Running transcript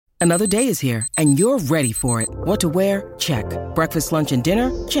Another day is here, and you're ready for it. What to wear? Check. Breakfast, lunch, and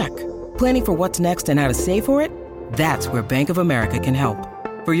dinner? Check. Planning for what's next and how to save for it? That's where Bank of America can help.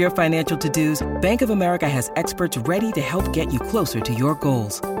 For your financial to-dos, Bank of America has experts ready to help get you closer to your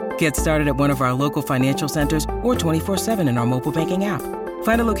goals. Get started at one of our local financial centers or 24/7 in our mobile banking app.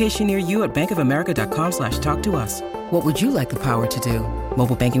 Find a location near you at bankofamerica.com/talktous. What would you like the power to do?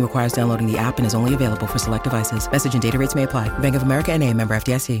 Mobile banking requires downloading the app and is only available for select devices. Message and data rates may apply. Bank of America N.A., member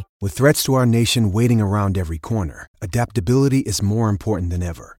FDIC. With threats to our nation waiting around every corner, adaptability is more important than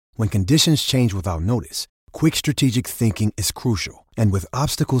ever. When conditions change without notice, quick strategic thinking is crucial. And with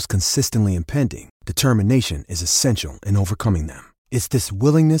obstacles consistently impending, determination is essential in overcoming them. It's this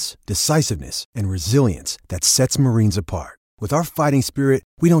willingness, decisiveness, and resilience that sets Marines apart. With our fighting spirit,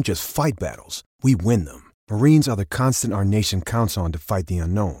 we don't just fight battles, we win them. Marines are the constant our nation counts on to fight the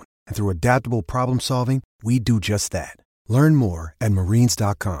unknown. And through adaptable problem solving, we do just that. Learn more at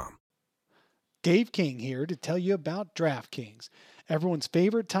marines.com. Dave King here to tell you about DraftKings. Everyone's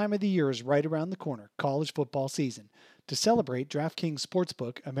favorite time of the year is right around the corner, college football season. To celebrate, DraftKings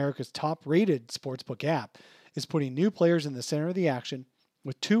Sportsbook, America's top-rated sportsbook app, is putting new players in the center of the action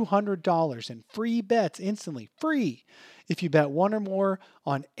with $200 in free bets instantly. Free! If you bet one or more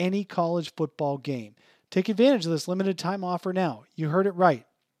on any college football game. Take advantage of this limited time offer now. You heard it right.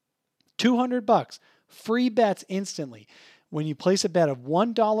 $200, free bets instantly when you place a bet of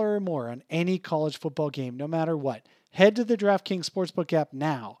 $1 or more on any college football game, no matter what. Head to the DraftKings Sportsbook app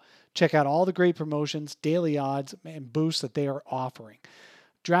now. Check out all the great promotions, daily odds, and boosts that they are offering.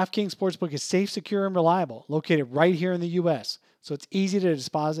 DraftKings Sportsbook is safe, secure, and reliable, located right here in the U.S., so it's easy to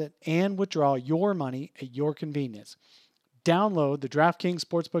deposit and withdraw your money at your convenience. Download the DraftKings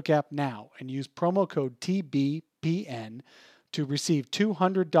Sportsbook app now and use promo code TBPN to receive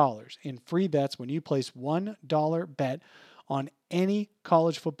 $200 in free bets when you place $1 bet on any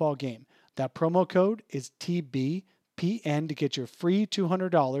college football game. That promo code is TBPN to get your free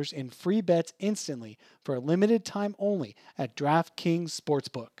 $200 in free bets instantly for a limited time only at DraftKings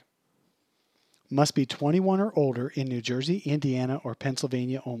Sportsbook. Must be 21 or older in New Jersey, Indiana, or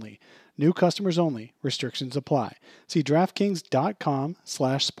Pennsylvania only. New customers only. Restrictions apply. See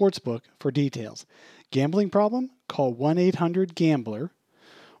DraftKings.com/sportsbook for details. Gambling problem? Call 1-800-GAMBLER.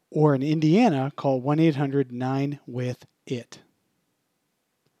 Or in Indiana, call 1-800-9-WITH-IT.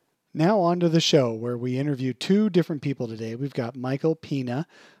 Now on to the show where we interview two different people today. We've got Michael Pina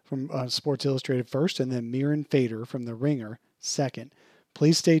from Sports Illustrated first, and then Mirin Fader from The Ringer second.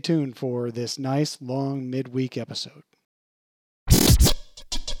 Please stay tuned for this nice, long midweek episode.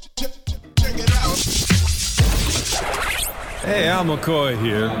 Hey, Al McCoy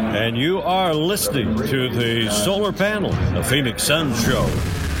here, and you are listening to the Solar Panel, the Phoenix Suns Show.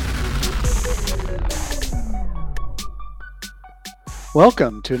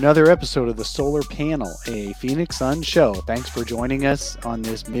 Welcome to another episode of the Solar Panel, a Phoenix Suns Show. Thanks for joining us on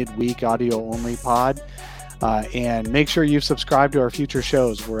this midweek audio-only pod. And make sure you've subscribed to our future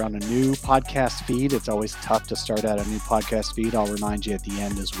shows. We're on a new podcast feed. It's always tough to start out a new podcast feed. I'll remind you at the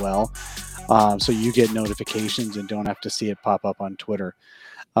end as well. So you get notifications and don't have to see it pop up on Twitter.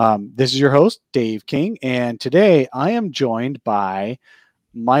 This is your host, Dave King. And today I am joined by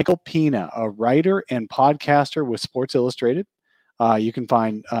Michael Pina, a writer and podcaster with Sports Illustrated. You can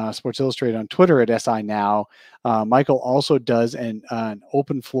find Sports Illustrated on Twitter at SI Now. Michael also does an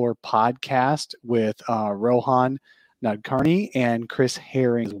open floor podcast with Rohan Nadkarni and Chris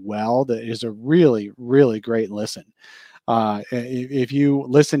Herring as well. That is a really, really great listen. If you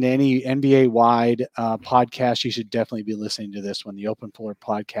listen to any NBA-wide podcast, you should definitely be listening to this one, the Open Floor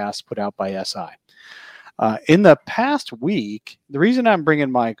podcast put out by SI. In the past week, the reason I'm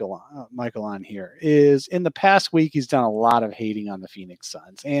bringing Michael on here is in the past week, he's done a lot of hating on the Phoenix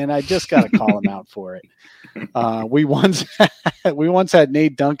Suns, and I just got to call him out for it. We once had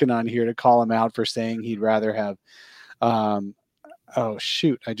Nate Duncan on here to call him out for saying he'd rather have, I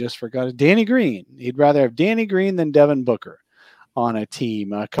just forgot it. Danny Green. He'd rather have Danny Green than Devin Booker on a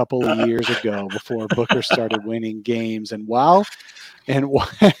team a couple of years ago before Booker started winning games. And while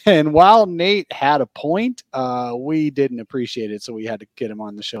Nate had a point, we didn't appreciate it, so we had to get him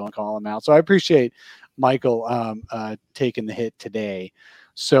on the show and call him out. So I appreciate Michael taking the hit today.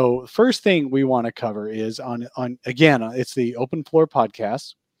 So first thing we want to cover is on it's the Open Floor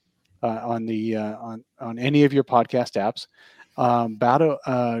podcast on any of your podcast apps. About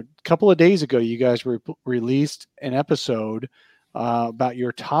a couple of days ago, you guys released an episode about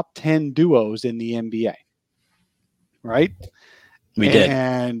your top 10 duos in the NBA, right? We did.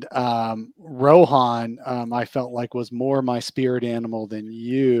 And Rohan, I felt like was more my spirit animal than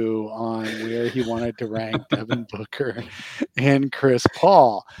you on where he wanted to rank Devin Booker and Chris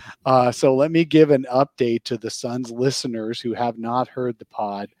Paul. So let me give an update to the Suns listeners who have not heard the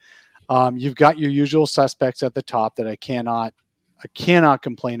pod. You've got your usual suspects at the top that I cannot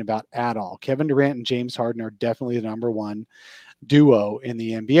complain about at all. Kevin Durant and James Harden are definitely the number one duo in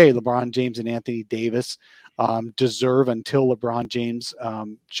the NBA. LeBron James and Anthony Davis deserve, until LeBron James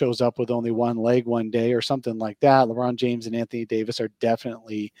shows up with only one leg one day or something like that. LeBron James and Anthony Davis are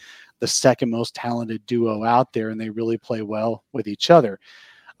definitely the second most talented duo out there, and they really play well with each other.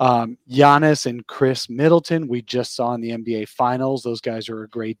 Giannis and Chris Middleton, we just saw in the NBA Finals. Those guys are a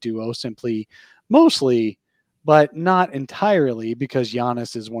great duo, mostly, but not entirely, because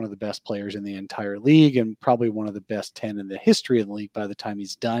Giannis is one of the best players in the entire league and probably one of the best 10 in the history of the league by the time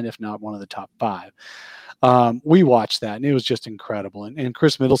he's done, if not one of the top 5. We watched that, and it was just incredible. And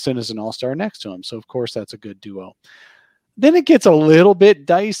Chris Middleton is an all-star next to him, so of course that's a good duo. Then it gets a little bit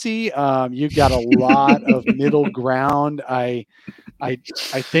dicey. You've got a lot of middle ground. I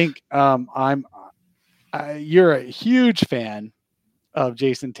think you're a huge fan of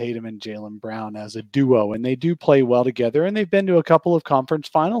Jason Tatum and Jaylen Brown as a duo, and they do play well together, and they've been to a couple of conference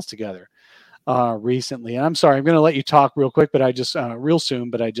finals together recently. And I'm sorry, I'm going to let you talk real quick, but I just real soon,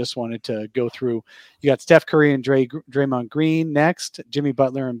 but I just wanted to go through. You got Steph Curry and Draymond Green next, Jimmy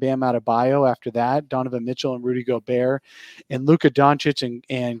Butler and Bam Adebayo after that, Donovan Mitchell and Rudy Gobert, and Luka Doncic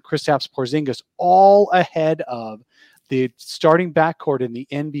and Kristaps Porzingis, all ahead of the starting backcourt in the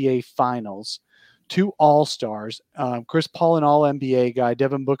NBA Finals. 2 all-stars, Chris Paul, an all-NBA guy,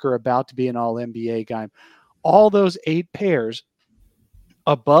 Devin Booker about to be an all-NBA guy. All those 8 pairs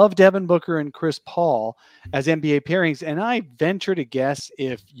above Devin Booker and Chris Paul as NBA pairings. And I venture to guess,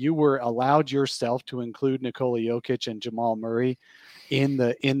 if you were allowed yourself to include Nikola Jokic and Jamal Murray in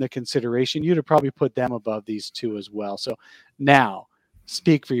the consideration, you'd have probably put them above these 2 as well. So now,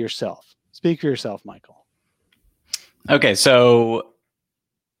 speak for yourself. Speak for yourself, Michael. Okay, so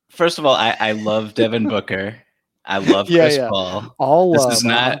first of all, I love Devin Booker. I love Chris Paul. This is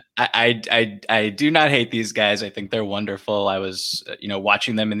not. I do not hate these guys. I think they're wonderful. I was,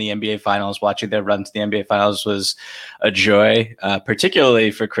 watching them in the NBA Finals. Watching their run to the NBA Finals was a joy,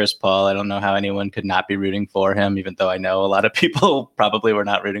 particularly for Chris Paul. I don't know how anyone could not be rooting for him, even though I know a lot of people probably were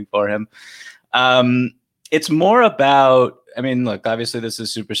not rooting for him. It's more about. I mean, look, obviously this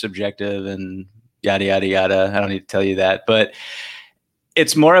is super subjective and yada yada yada. I don't need to tell you that, but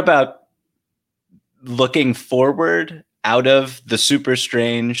it's more about looking forward out of the super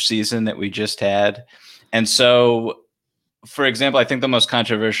strange season that we just had. And so, for example, I think the most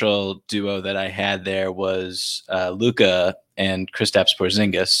controversial duo that I had there was Luka and Kristaps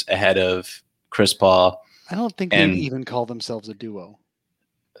Porzingis ahead of Chris Paul. I don't think they even call themselves a duo.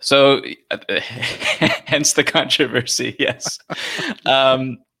 So, hence the controversy, yes.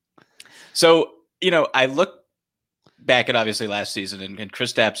 So, I look back at obviously last season, and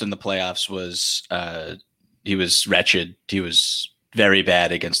Kristaps in the playoffs was he was wretched. He was very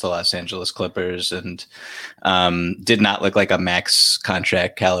bad against the Los Angeles Clippers, and did not look like a max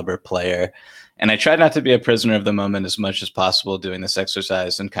contract caliber player. And I tried not to be a prisoner of the moment as much as possible doing this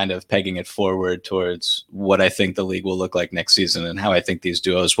exercise and kind of pegging it forward towards what I think the league will look like next season and how I think these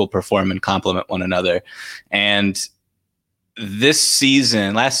duos will perform and complement one another. And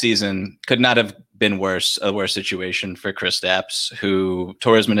last season could not have been a worse situation for Kristaps, who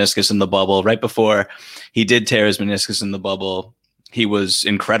tore his meniscus in the bubble. Right before he did tear his meniscus in the bubble, he was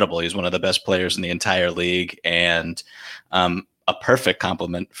incredible. He was one of the best players in the entire league, and a perfect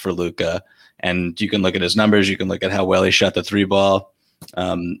complement for Luka. And you can look at his numbers. You can look at how well he shot the 3 ball,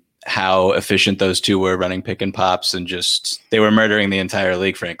 how efficient those 2 were running pick and pops, and just they were murdering the entire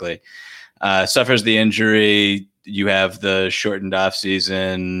league, frankly. Suffers the injury. You have the shortened off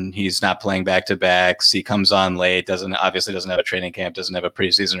season. He's not playing back-to-backs. He comes on late, obviously doesn't have a training camp, doesn't have a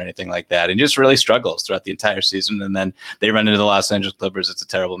preseason or anything like that, and just really struggles throughout the entire season. And then they run into the Los Angeles Clippers. It's a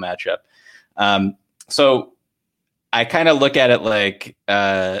terrible matchup. So I kind of look at it like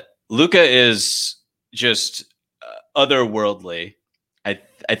Luka is just otherworldly.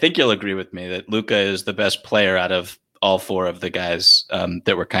 I think you'll agree with me that Luka is the best player out of all 4 of the guys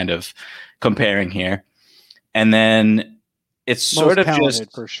that we're kind of comparing here. And then it's most sort of talented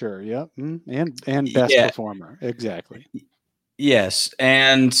just for sure. Yep. And best performer. Exactly. Yes.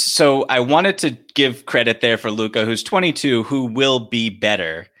 And so I wanted to give credit there for Luka, who's 22, who will be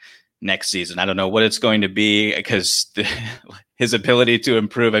better next season. I don't know what it's going to be because his ability to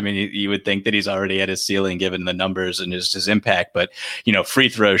improve. I mean, you would think that he's already at his ceiling given the numbers and his impact, but free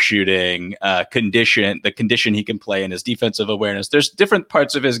throw shooting, the condition he can play in, his defensive awareness. There's different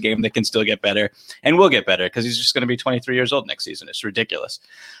parts of his game that can still get better and will get better because he's just going to be 23 years old next season. It's ridiculous.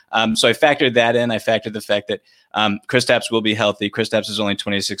 So I factored that in. I factored the fact that Kristaps will be healthy. Kristaps is only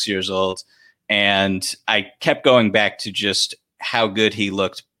 26 years old. And I kept going back to just how good he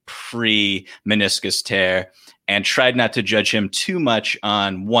looked pre-meniscus tear and tried not to judge him too much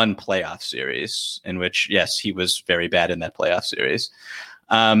on one playoff series in which, yes, he was very bad in that playoff series.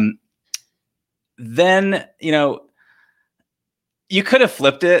 Then, you could have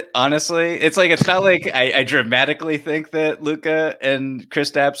flipped it, honestly. It's not like I dramatically think that Luka and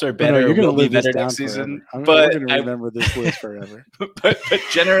Kristaps are better. You're going to live better next season. But we're going to remember this list forever. But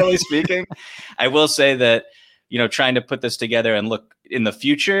generally speaking, I will say that, trying to put this together and look in the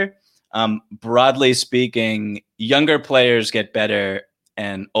future, broadly speaking, younger players get better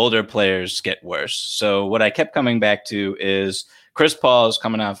and older players get worse. So what I kept coming back to is Chris Paul is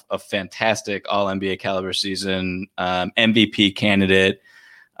coming off a fantastic All-NBA caliber season, MVP candidate.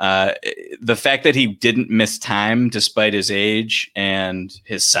 The fact that he didn't miss time despite his age and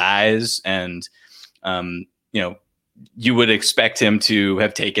his size, and you would expect him to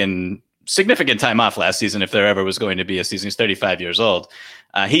have taken significant time off last season if there ever was going to be a season. He's 35 years old.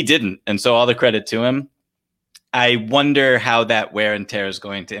 He didn't, and so all the credit to him. I wonder how that wear and tear is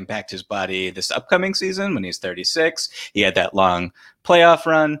going to impact his body this upcoming season when he's 36. He had that long playoff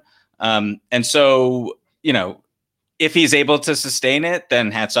run. And so, if he's able to sustain it, then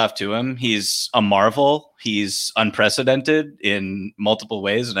hats off to him. He's a marvel. He's unprecedented in multiple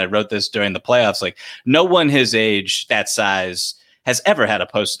ways. And I wrote this during the playoffs. Like, no one his age, that size, has ever had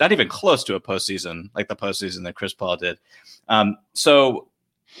not even close to a postseason like the postseason that Chris Paul did. So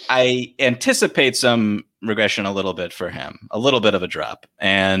I anticipate some regression a little bit for him, a little bit of a drop.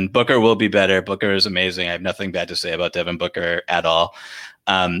 And Booker will be better. Booker is amazing. I have nothing bad to say about Devin Booker at all.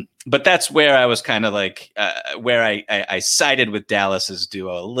 But that's where I was kind of like, where I sided with Dallas's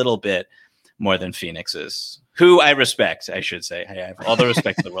duo a little bit more than Phoenix's, who I respect, I should say. I have all the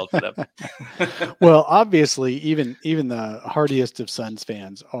respect in the world for them. Well, obviously, even the hardiest of Suns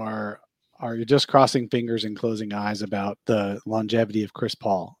fans are just crossing fingers and closing eyes about the longevity of Chris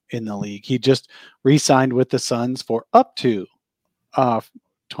Paul in the league. He just re-signed with the Suns for up to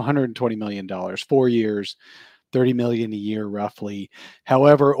 $120 million, 4 years, $30 million a year, roughly.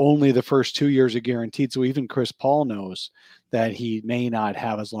 However, only the first 2 years are guaranteed. So even Chris Paul knows that he may not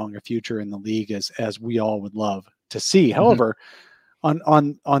have as long a future in the league as we all would love to see. However,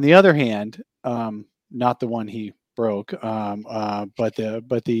 on the other hand, not the one he broke, but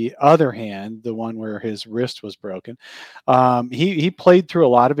the other hand, the one where his wrist was broken, he played through a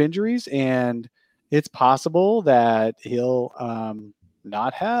lot of injuries, and it's possible that he'll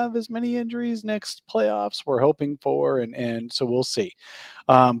not have as many injuries next playoffs we're hoping for, and so we'll see.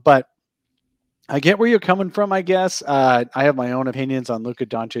 But I get where you're coming from, I guess. I have my own opinions on Luka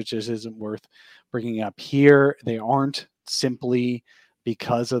Doncic. This isn't worth bringing up here. They aren't simply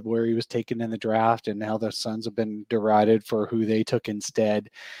because of where he was taken in the draft and how the Suns have been derided for who they took instead.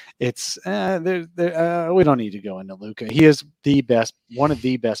 It's we don't need to go into Luka. He is one of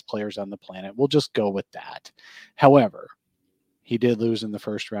the best players on the planet. We'll just go with that. However, he did lose in the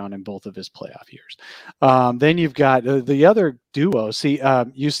first round in both of his playoff years. Then you've got the other duo. See,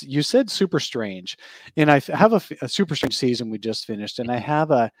 you said super strange, and I have a super strange season we just finished, and I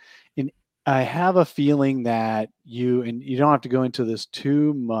have a feeling that you don't have to go into this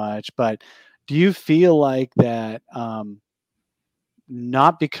too much, but do you feel like that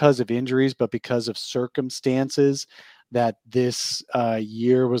not because of injuries, but because of circumstances that this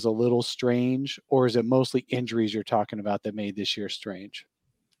year was a little strange, or is it mostly injuries you're talking about that made this year strange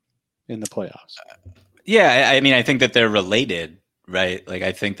in the playoffs? Yeah, I mean, I think that they're related, right? Like,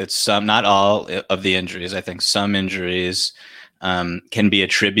 I think that not all of the injuries, I think some injuries can be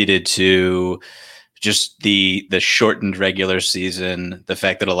attributed to just the shortened regular season, the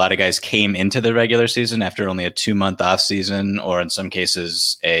fact that a lot of guys came into the regular season after only a 2-month off season, or in some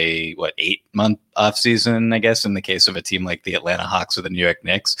cases a 8-month off season, I guess, in the case of a team like the Atlanta Hawks or the New York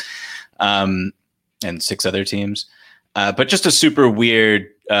Knicks, and 6 other teams. But just a super weird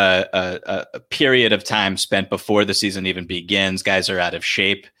period of time spent before the season even begins. Guys are out of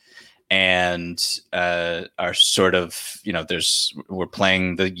shape and are sort of, we're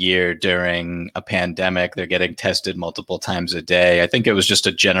playing the year during a pandemic. They're getting tested multiple times a day. I think it was just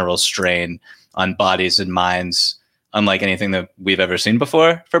a general strain on bodies and minds, unlike anything that we've ever seen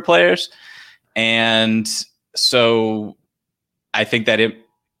before for players. And so I think that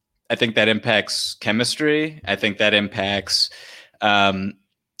I think that impacts chemistry. I think that impacts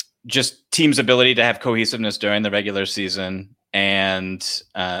just team's ability to have cohesiveness during the regular season and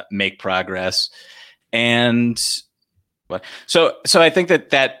make progress. And so I think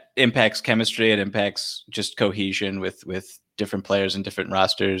that impacts chemistry. It impacts just cohesion with different players and different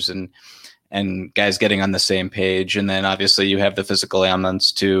rosters and guys getting on the same page. And then obviously you have the physical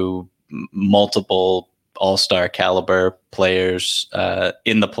elements to multiple all-star caliber players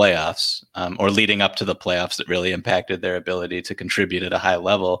in the playoffs or leading up to the playoffs that really impacted their ability to contribute at a high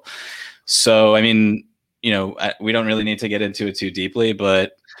level. So, I mean, we don't really need to get into it too deeply,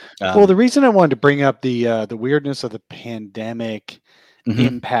 but well, the reason I wanted to bring up the weirdness of the pandemic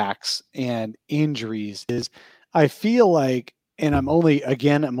impacts and injuries is I feel like, and I'm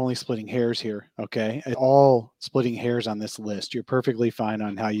only splitting hairs here. Okay. All splitting hairs on this list. You're perfectly fine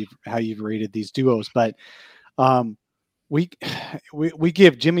on how you've rated these duos, but we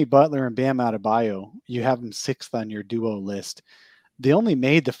give Jimmy Butler and Bam Adebayo, you have them 6th on your duo list. They only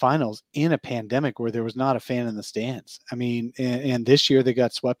made the finals in a pandemic where there was not a fan in the stands. I mean, and this year they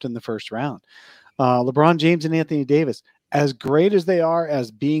got swept in the first round. LeBron James and Anthony Davis, as great as they are as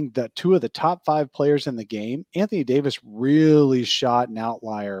being the 2 of the top 5 players in the game, Anthony Davis really shot an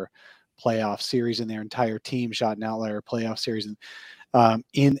outlier playoff series, and their entire team shot an outlier playoff series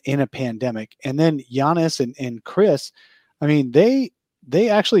in a pandemic. And then Giannis and Chris, I mean, they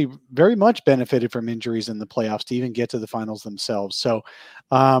actually very much benefited from injuries in the playoffs to even get to the finals themselves. So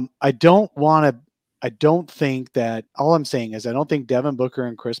I don't think that, all I'm saying is I don't think Devin Booker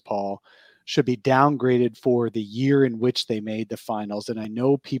and Chris Paul should be downgraded for the year in which they made the finals. And I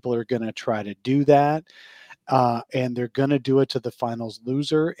know people are going to try to do that. And they're going to do it to the finals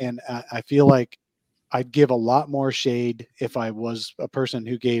loser. And I feel like I'd give a lot more shade if I was a person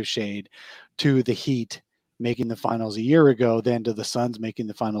who gave shade to the Heat making the finals a year ago than to the Suns making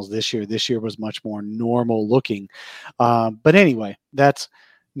the finals this year. This year was much more normal looking. But anyway, that's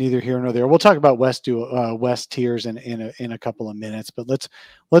neither here nor there. We'll talk about West tiers in a couple of minutes, but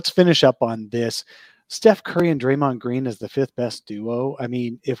let's finish up on this. Steph Curry and Draymond Green is the 5th best duo. I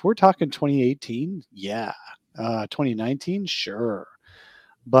mean, if we're talking 2018, yeah. 2019, sure.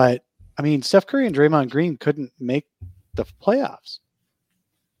 But I mean, Steph Curry and Draymond Green couldn't make the playoffs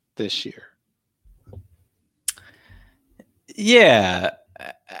this year. Yeah.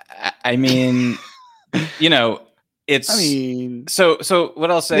 I mean, so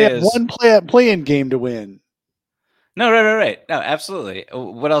what I'll say is one play-in game to win. No, right. No, absolutely.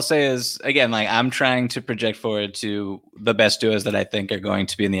 What I'll say is, again, like, I'm trying to project forward to the best duos that I think are going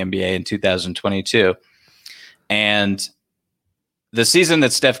to be in the NBA in 2022. And the season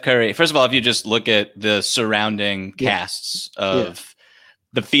that Steph Curry, first of all, if you just look at the surrounding casts of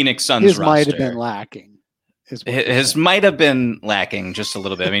the Phoenix Suns roster, might have been lacking. His might have been lacking just a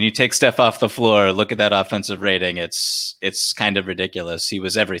little bit. I mean, you take Steph off the floor, look at that offensive rating. It's kind of ridiculous. He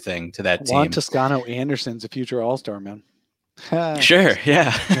was everything to that team. Juan Toscano Anderson's a future All-Star, man. Sure,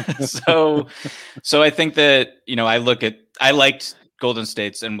 yeah. So I think that, I liked Golden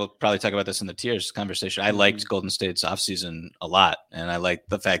State's, and we'll probably talk about this in the tiers conversation. I liked Golden State's offseason a lot, and I liked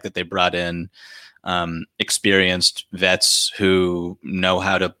the fact that they brought in experienced vets who know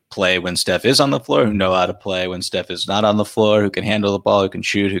how to play when Steph is on the floor, who know how to play when Steph is not on the floor, who can handle the ball, who can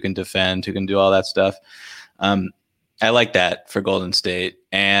shoot, who can defend, who can do all that stuff. I like that for Golden State.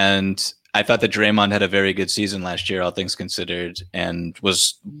 And I thought that Draymond had a very good season last year, all things considered, and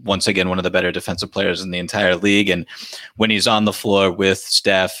was once again one of the better defensive players in the entire league. And when he's on the floor with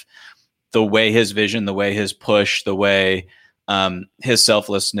Steph, the way his vision, the way his push, the way his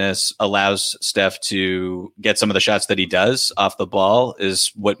selflessness allows Steph to get some of the shots that he does off the ball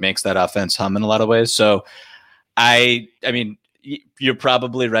is what makes that offense hum in a lot of ways. So I mean, you're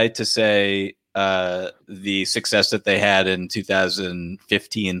probably right to say the success that they had in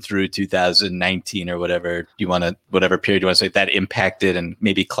 2015 through 2019 or whatever period you want to say, that impacted and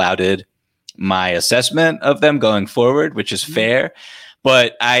maybe clouded my assessment of them going forward, which is fair.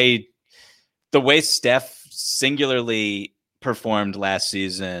 But the way Steph singularly performed last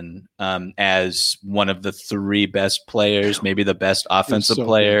season as one of the 3 best players, maybe the best offensive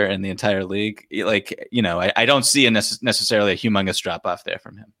player in the entire league, I don't see necessarily a humongous drop off there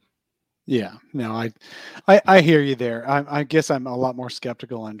from him. Yeah, no, I hear you there. I guess I'm a lot more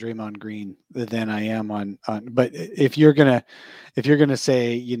skeptical on Draymond Green than I am on. But if you're gonna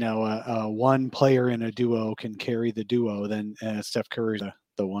say, one player in a duo can carry the duo, then Steph Curry's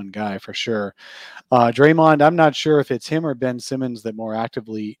the one guy for sure. Draymond, I'm not sure if it's him or Ben Simmons that more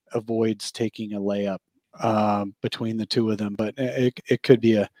actively avoids taking a layup between the two of them, but it could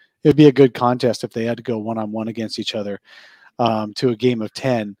be it'd be a good contest if they had to go one-on-one against each other to a game of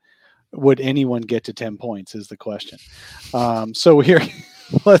 10. would anyone get to 10 points is the question. So here,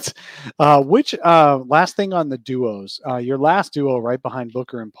 let's, last thing on the duos, your last duo right behind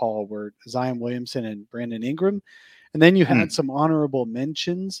Booker and Paul were Zion Williamson and Brandon Ingram. And then you had some honorable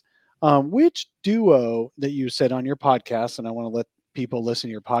mentions. Which duo that you said on your podcast, and I want to let people listen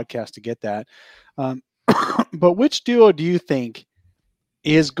to your podcast to get that. But which duo do you think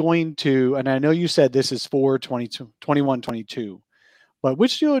is going to, and I know you said this is for 21-22, but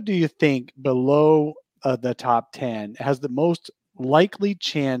which duo do you think below the top 10 has the most likely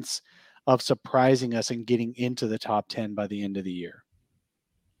chance of surprising us and getting into the top 10 by the end of the year?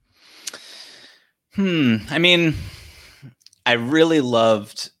 I mean, I really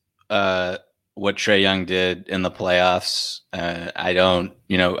loved what Trae Young did in the playoffs.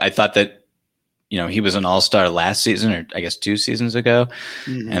 I thought that, he was an all-star last season, or I guess 2 seasons ago,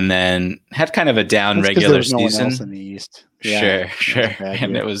 and then had kind of a down regular season. No one else in the East. Yeah, sure.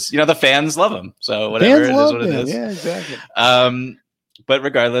 And it was, the fans love him. So whatever, it is what it is. Yeah, exactly. But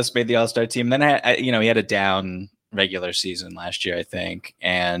regardless, made the all-star team. Then he had a down regular season last year, I think.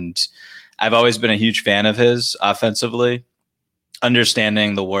 And I've always been a huge fan of his offensively,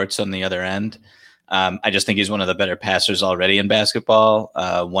 understanding the warts on the other end. I just think he's one of the better passers already in basketball.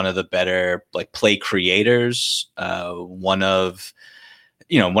 One of the better play creators. One of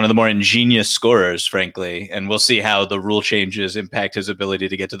the more ingenious scorers, frankly. And we'll see how the rule changes impact his ability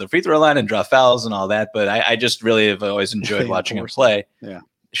to get to the free throw line and draw fouls and all that. But I just really have always enjoyed watching him play. Yeah,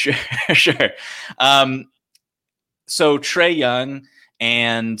 sure. So Trae Young.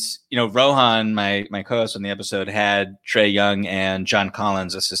 And, Rohan, my co-host on the episode, had Trae Young and John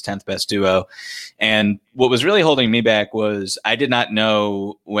Collins as his 10th best duo. And what was really holding me back was I did not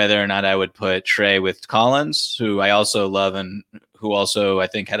know whether or not I would put Trae with Collins, who I also love and who also I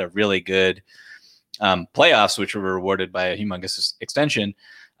think had a really good playoffs, which were rewarded by a humongous extension,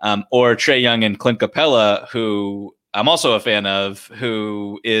 or Trae Young and Clint Capella, who I'm also a fan of,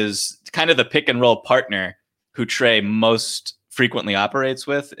 who is kind of the pick and roll partner who Trae most frequently operates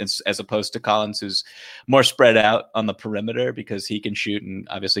with, as opposed to Collins, who's more spread out on the perimeter because he can shoot and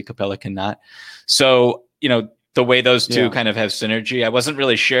obviously Capella cannot. So, the way those two kind of have synergy, I wasn't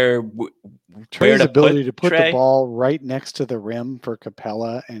really sure Trae's ability to put the ball right next to the rim for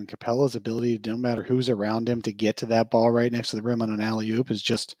Capella, and Capella's ability, no matter who's around him, to get to that ball right next to the rim on an alley-oop is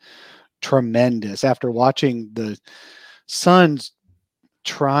just tremendous. After watching the Suns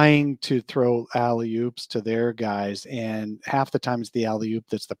trying to throw alley-oops to their guys, and half the time it's the alley-oop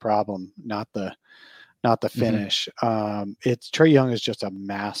that's the problem, not the finish. It's Trae Young is just a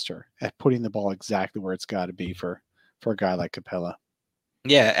master at putting the ball exactly where it's got to be for a guy like Capella.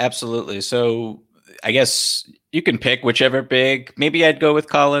 Yeah, absolutely. So I guess you can pick whichever big. Maybe I'd go with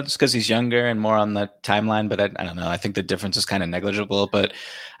Collins because he's younger and more on the timeline, but I don't know. I think the difference is kind of negligible. But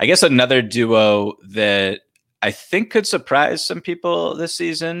I guess another duo that I think could surprise some people this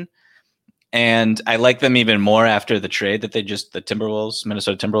season, and I like them even more after the trade that the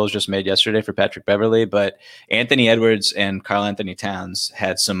Minnesota Timberwolves just made yesterday for Patrick Beverley. But Anthony Edwards and Karl Anthony Towns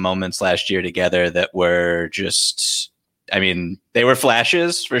had some moments last year together that were just, they were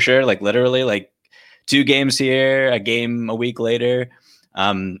flashes for sure, literally 2 games here, a game a week later,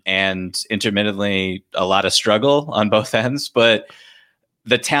 and intermittently a lot of struggle on both ends. But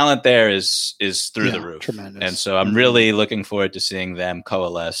the talent there is through the roof. Tremendous. And so I'm really looking forward to seeing them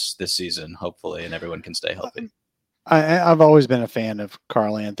coalesce this season, hopefully, and everyone can stay healthy. I've always been a fan of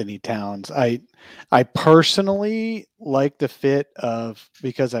Karl Anthony Towns. I personally like the fit of,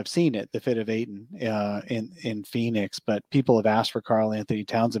 because I've seen it, the fit of Ayton in Phoenix, but people have asked for Karl Anthony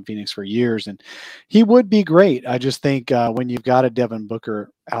Towns in Phoenix for years, and he would be great. I just think when you've got a Devin Booker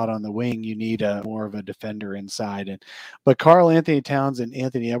out on the wing, you need more of a defender inside. But Karl Anthony Towns and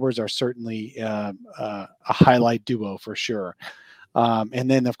Anthony Edwards are certainly a highlight duo for sure. And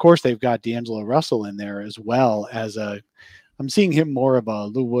then, of course, they've got D'Angelo Russell in there as well as I'm seeing him more of a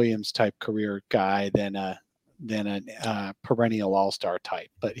Lou Williams type career guy than a perennial all-star type,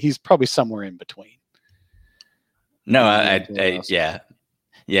 but he's probably somewhere in between. No, yeah.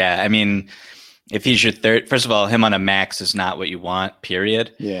 If he's your third, first of all, him on a max is not what you want,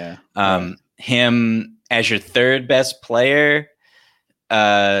 period. Yeah. Him as your third best player,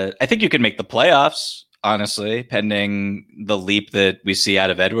 I think you could make the playoffs, honestly, pending the leap that we see out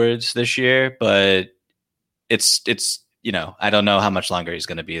of Edwards this year. But it's I don't know how much longer he's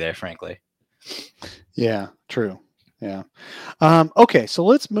going to be there, frankly. Yeah, true. Yeah. Okay, so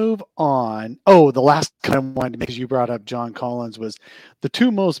let's move on. Oh, the last kind of wanted to make, because you brought up John Collins, was the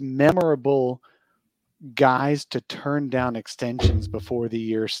 2 most memorable guys to turn down extensions before the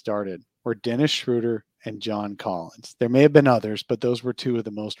year started were Dennis Schroeder and John Collins. There may have been others, but those were two of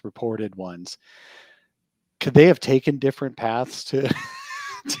the most reported ones. Could they have taken different paths to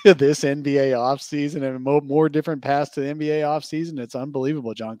to this NBA offseason and more different paths to the NBA offseason? It's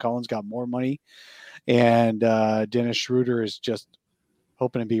unbelievable. John Collins got more money, and Dennis Schroeder is just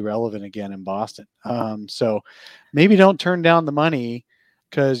hoping to be relevant again in Boston. So maybe don't turn down the money,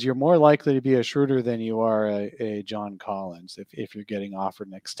 because you're more likely to be a Schroeder than you are a John Collins if you're getting offered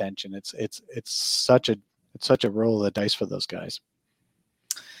an extension. It's such a roll of the dice for those guys.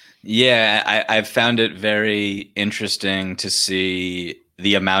 Yeah, I've found it very interesting to see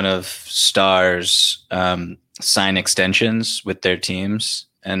the amount of stars sign extensions with their teams,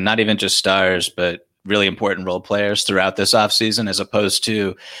 and not even just stars, but really important role players throughout this offseason, as opposed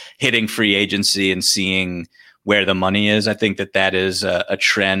to hitting free agency and seeing where the money is. I think that is a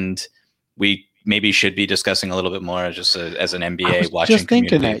trend we maybe should be discussing a little bit more just as an NBA watching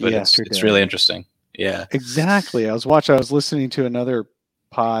community. But it's really interesting. Yeah, exactly. I was listening to another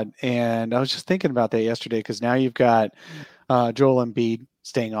pod, and I was just thinking about that yesterday, because now you've got Joel Embiid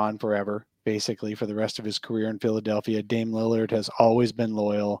staying on forever, basically for the rest of his career in Philadelphia. Dame Lillard has always been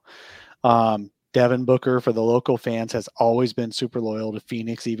loyal. Devin Booker, for the local fans, has always been super loyal to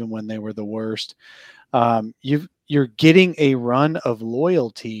Phoenix, even when they were the worst. You're getting a run of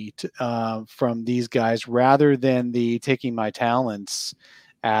loyalty from these guys, rather than the taking my talents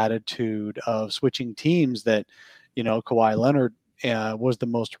attitude of switching teams that, Kawhi Leonard was the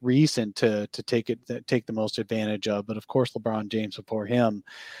most recent to take the most advantage of. But of course, LeBron James before him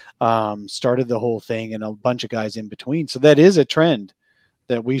started the whole thing, and a bunch of guys in between. So that is a trend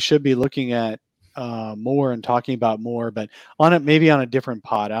that we should be looking at more and talking about more, but maybe on a different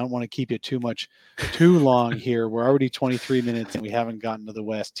pod. I don't want to keep you too long here. We're already 23 minutes and we haven't gotten to the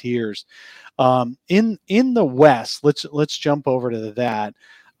West tiers. In the West, let's jump over to that.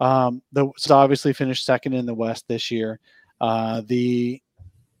 So obviously finished second in the West this year. The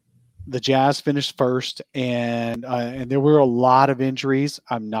Jazz finished first, and there were a lot of injuries.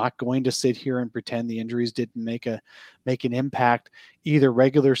 I'm not going to sit here and pretend the injuries didn't make an impact, either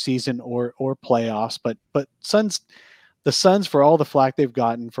regular season or playoffs. But the Suns, for all the flack they've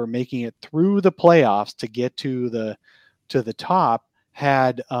gotten for making it through the playoffs to get to the top,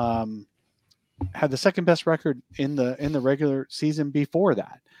 had the second best record in the regular season before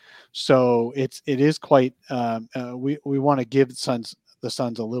that. So it is quite. We want to give the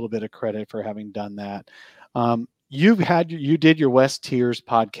Suns a little bit of credit for having done that. You did your West Tiers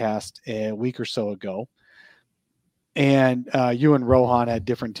podcast a week or so ago, and you and Rohan had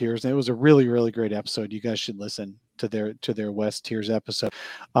different tiers, and it was a really, really great episode. You guys should listen to their West Tiers episode.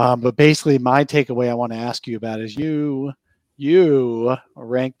 But basically, my takeaway I want to ask you about is you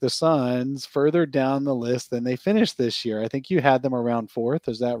rank the Suns further down the list than they finished this year. I think you had them around fourth.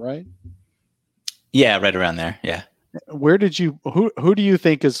 Is that right? Yeah, right around there. Yeah. Who do you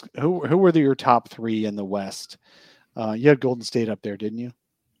think who were your top three in the West? You had Golden State up there, didn't you?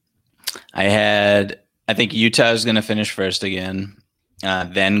 I think Utah is going to finish first again,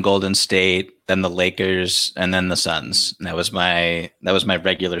 then Golden State, then the Lakers, and then the Suns. And that was my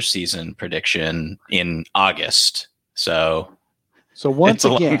regular season prediction in August. So once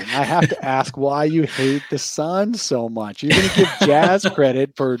again, I have to ask why you hate the Suns so much. You're going to give Jazz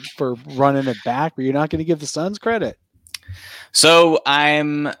credit for running it back, but you're not going to give the Suns credit. So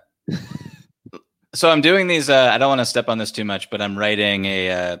I'm doing these. I don't want to step on this too much, but I'm writing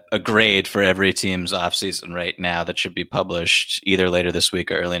a grade for every team's offseason right now that should be published either later this week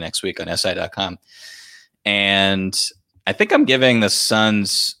or early next week on SI.com. And I think I'm giving the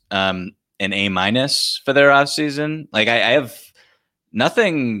Suns an A- for their offseason. Like I have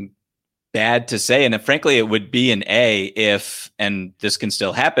nothing bad to say. And frankly, it would be an A if, and this can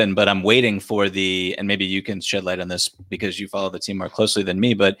still happen, but I'm waiting for and maybe you can shed light on this because you follow the team more closely than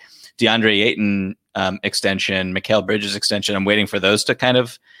me, but DeAndre Ayton extension, Mikal Bridges extension, I'm waiting for those to kind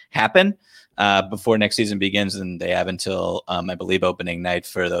of happen before next season begins. And they have until, I believe, opening night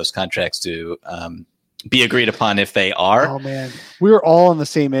for those contracts to be agreed upon if they are. Oh man, we're all on the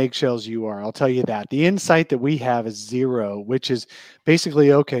same eggshells you are. I'll tell you that. The insight that we have is zero, which is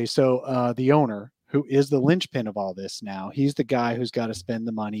basically, okay, so the owner, who is the linchpin of all this now, he's the guy who's got to spend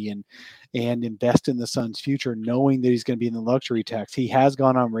the money and invest in the Suns' future, knowing that he's going to be in the luxury tax. He has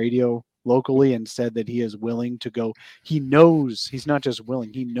gone on radio locally and said that he is willing to go. He knows he's not just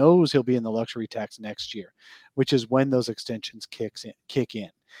willing, he knows he'll be in the luxury tax next year, which is when those extensions kick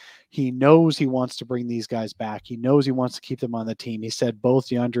in. He knows he wants to bring these guys back. He knows he wants to keep them on the team. He said both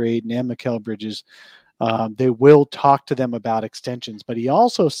DeAndre Ayton and Mikal Bridges, they will talk to them about extensions. But he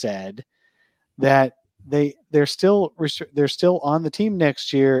also said that they're still on the team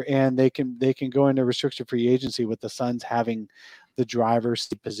next year, and they can go into restricted free agency with the Suns having the driver's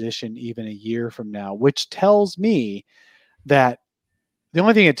seat position even a year from now, which tells me that the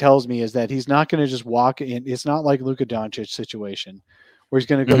only thing it tells me is that he's not going to just walk in. It's not like Luka Doncic situation where he's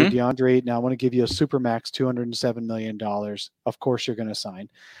going to go to DeAndre Ayton. Now I want to give you a supermax $207 million. Of course you're going to sign.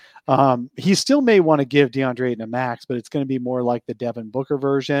 He still may want to give DeAndre Ayton a max, but it's going to be more like the Devin Booker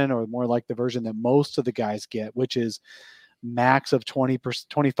version, or more like the version that most of the guys get, which is max of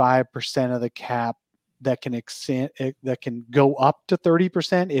 25% of the cap that can go up to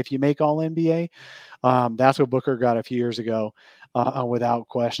 30% if you make all NBA. That's what Booker got a few years ago, without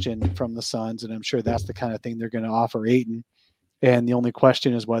question, from the Suns. And I'm sure that's the kind of thing they're going to offer Ayton. And the only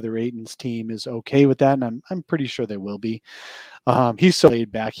question is whether Ayton's team is okay with that. And I'm pretty sure they will be. He's so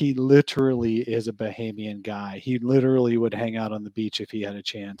laid back. He literally is a Bahamian guy. He literally would hang out on the beach if he had a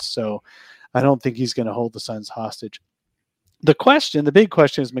chance. So I don't think he's going to hold the Suns hostage. The big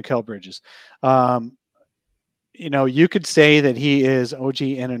question is Mikal Bridges. You could say that he is OG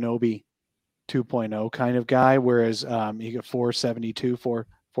Anunoby 2.0 kind of guy, whereas he got 4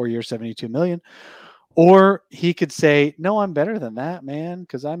 years, 72 million. Or he could say, no, I'm better than that, man,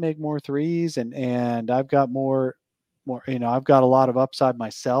 because I make more threes and I've got more, I've got a lot of upside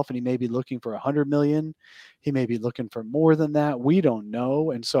myself. And he may be looking for 100 million. He may be looking for more than that. We don't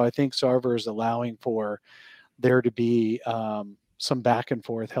know. And so I think Sarver is allowing for there to be some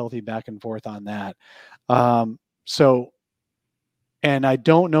healthy back and forth on that. And I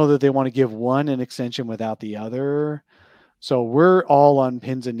don't know that they want to give one an extension without the other. So we're all on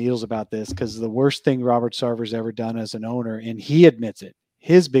pins and needles about this, because the worst thing Robert Sarver's ever done as an owner, and he admits it,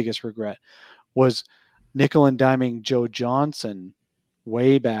 his biggest regret was nickel and diming Joe Johnson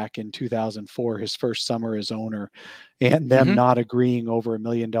way back in 2004, his first summer as owner, and them not agreeing over $1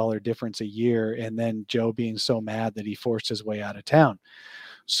 million difference a year. And then Joe being so mad that he forced his way out of town.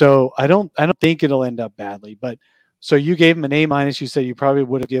 So I don't think it'll end up badly, but so you gave him an A-. You said you probably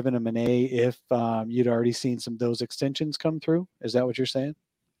would have given him an A if you'd already seen some of those extensions come through. Is that what you're saying?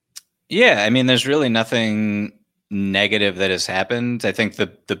 Yeah. I mean, there's really nothing negative that has happened. I think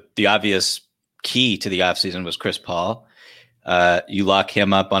the obvious key to the offseason was Chris Paul. You lock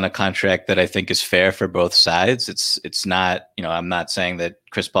him up on a contract that I think is fair for both sides. It's not, I'm not saying that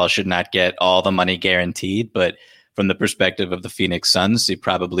Chris Paul should not get all the money guaranteed, but from the perspective of the Phoenix Suns, you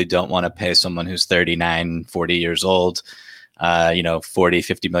probably don't want to pay someone who's 39, 40 years old,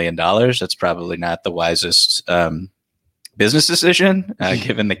 $40-50 million. That's probably not the wisest business decision,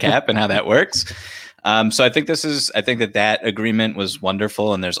 given the cap and how that works. So I think that agreement was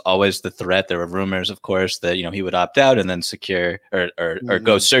wonderful. And there's always the threat. There were rumors, of course, that, he would opt out and then secure or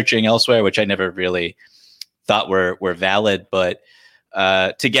go searching elsewhere, which I never really thought were valid. But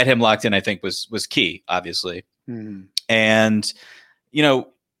to get him locked in, I think was key, obviously. And,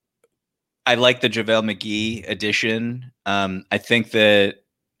 I like the JaVale McGee addition. I think that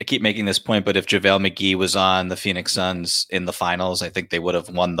I keep making this point, but if JaVale McGee was on the Phoenix Suns in the finals, I think they would have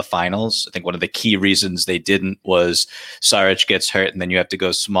won the finals. I think one of the key reasons they didn't was Saric gets hurt and then you have to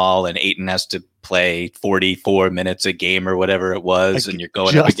go small and Ayton has to play 44 minutes a game or whatever it was. And you're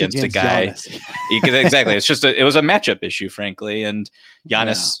going up against a guy. Exactly. It was a matchup issue, frankly. And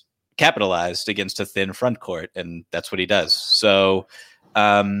Giannis capitalized against a thin front court, and that's what he does. So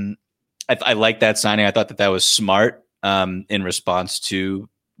I like that signing. I thought that was smart in response to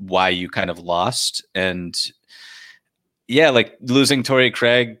why you kind of lost. And like losing Torrey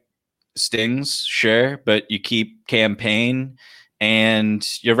Craig stings, sure, but you keep Campaign and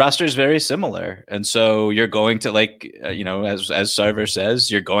your roster is very similar. And so you're going to as Sarver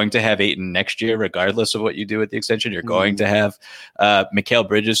says, you're going to have Ayton next year, regardless of what you do with the extension. You're going to have Mikal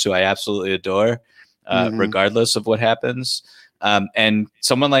Bridges, who I absolutely adore, regardless of what happens. And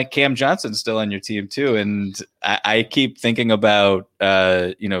someone like Cam Johnson still on your team too. And I keep thinking about,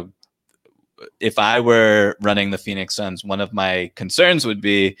 if I were running the Phoenix Suns, one of my concerns would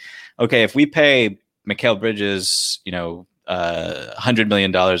be, okay, if we pay Mikal Bridges, $100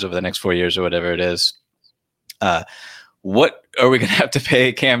 million over the next 4 years or whatever it is, what are we going to have to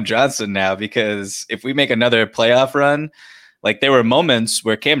pay Cam Johnson now? Because if we make another playoff run, like there were moments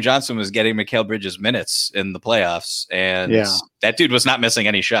where Cam Johnson was getting Mikal Bridges minutes in the playoffs, and that dude was not missing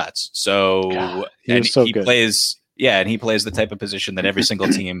any shots. So he plays the type of position that every single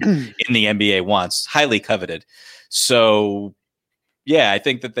team in the NBA wants, highly coveted. So I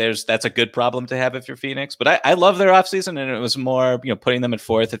think that that's a good problem to have if you're Phoenix. But I love their offseason, and it was more, putting them at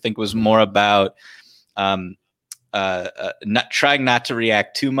fourth, I think was more about not trying not to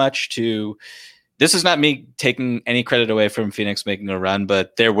react too much to this is not me taking any credit away from Phoenix making a run,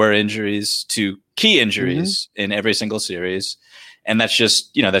 but there were key injuries in every single series. And that's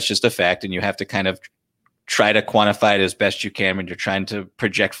just a fact. And you have to kind of try to quantify it as best you can when you're trying to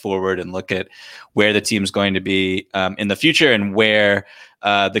project forward and look at where the team's going to be in the future and where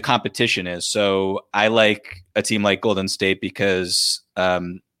the competition is. So I like a team like Golden State because,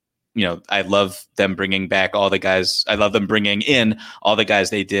 I love them bringing back all the guys. I love them bringing in all the guys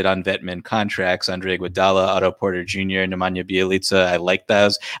they did on vet-min contracts, Andre Iguodala, Otto Porter Jr., Nemanja Bjelica. I like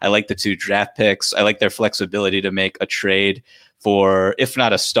those. I like the 2 draft picks. I like their flexibility to make a trade for, if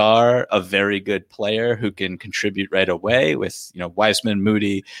not a star, a very good player who can contribute right away with, Wiseman,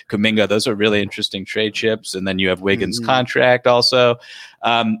 Moody, Kuminga. Those are really interesting trade chips. And then you have Wiggins' contract also.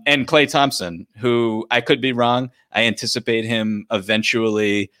 And Klay Thompson, who I could be wrong. I anticipate him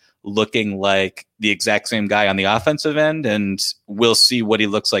eventually looking like the exact same guy on the offensive end, and we'll see what he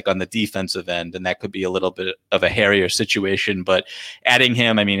looks like on the defensive end. And that could be a little bit of a hairier situation, but adding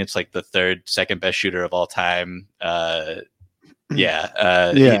him, it's like the second best shooter of all time. I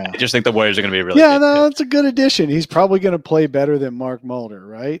just think the Warriors are going to be really good. That's a good addition. He's probably going to play better than Mark Mulder,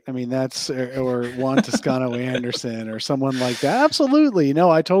 right? That's or Juan Toscano Anderson or someone like that. Absolutely. No,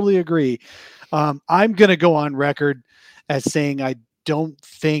 I totally agree. I'm going to go on record as saying I don't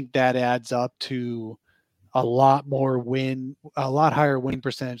think that adds up to a lot higher winning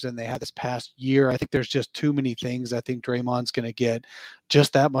percentage than they had this past year. I think there's just too many things. I think Draymond's going to get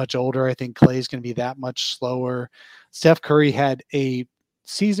just that much older. I think Klay's going to be that much slower. Steph Curry had a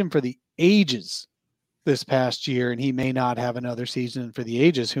season for the ages this past year, and he may not have another season for the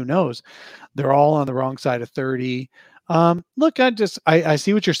ages. Who knows? They're all on the wrong side of 30. Look, I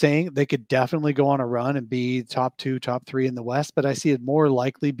see what you're saying. They could definitely go on a run and be top 2, top 3 in the West, but I see it more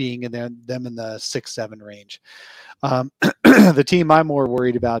likely being in them in the 6-7 range. The team I'm more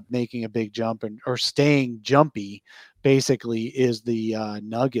worried about making a big jump or staying jumpy basically is the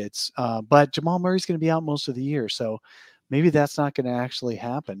Nuggets. But Jamal Murray's going to be out most of the year, so maybe that's not going to actually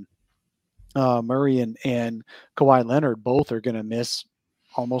happen. Murray and Kawhi Leonard both are going to miss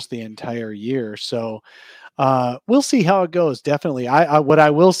almost the entire year. So we'll see how it goes. Definitely. What I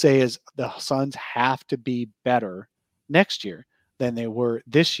will say is the Suns have to be better next year than they were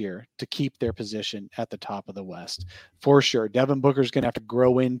this year to keep their position at the top of the West. For sure. Devin Booker's going to have to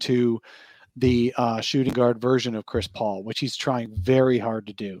grow into the shooting guard version of Chris Paul, which he's trying very hard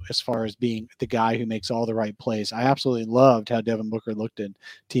to do as far as being the guy who makes all the right plays. I absolutely loved how Devin Booker looked in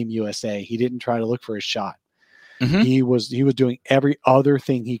Team USA. He didn't try to look for his shot. He was doing every other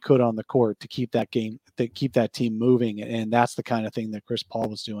thing he could on the court to keep that team moving. And that's the kind of thing that Chris Paul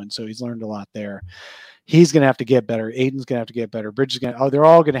was doing. So he's learned a lot there. He's going to have to get better. Aiden's going to have to get better. Bridges they're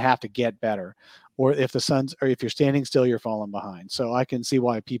all going to have to get better. Or if if you're standing still, you're falling behind. So I can see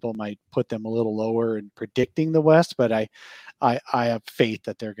why people might put them a little lower in predicting the West, but I have faith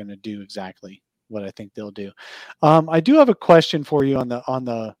that they're going to do exactly what I think they'll do. I do have a question for you on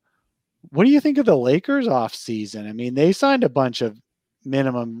the what do you think of the Lakers off season? They signed a bunch of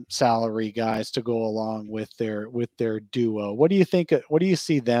minimum salary guys to go along with their duo. What do you think? What do you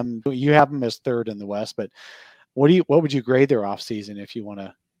see them? You have them as third in the West, but what would you grade their off season if you want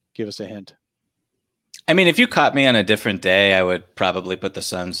to give us a hint? If you caught me on a different day, I would probably put the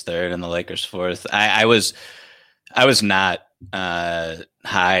Suns third and the Lakers fourth. I was not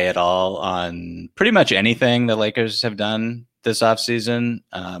high at all on pretty much anything the Lakers have done this offseason.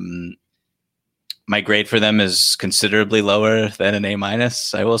 My grade for them is considerably lower than an A-,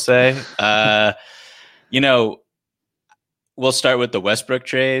 I will say. We'll start with the Westbrook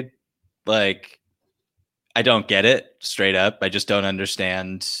trade. I don't get it straight up. I just don't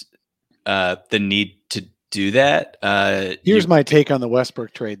understand the need to do that. Here's my take on the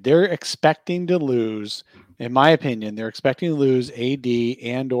Westbrook trade. They're expecting to lose, in my opinion, they're expecting to lose AD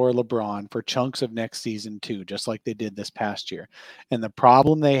and or LeBron for chunks of next season too, just like they did this past year. And the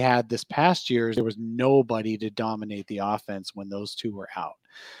problem they had this past year is there was nobody to dominate the offense when those two were out.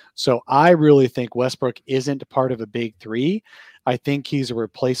 So I really think Westbrook isn't part of a big three. I think he's a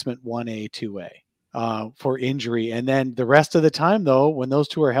replacement 1A, 2A for injury. And then the rest of the time, though, when those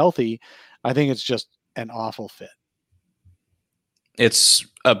two are healthy, I think it's just an awful fit. It's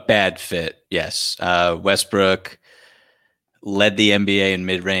a bad fit, yes. Westbrook led the NBA in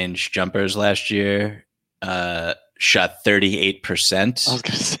mid-range jumpers last year, shot 38%. I was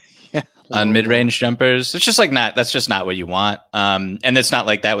going to say, yeah, on mid-range jumpers. It's just that's just not what you want. And it's not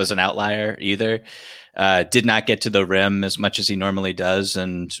like that was an outlier either. Did not get to the rim as much as he normally does.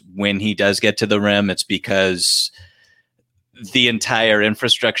 And when he does get to the rim, it's because the entire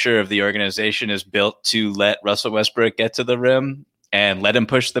infrastructure of the organization is built to let Russell Westbrook get to the rim. and let him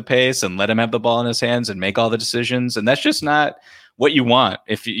push the pace and let him have the ball in his hands and make all the decisions. And that's just not what you want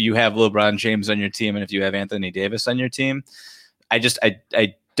if you have LeBron James on your team and if you have Anthony Davis on your team. I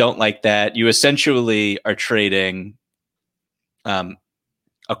don't like that. You essentially are trading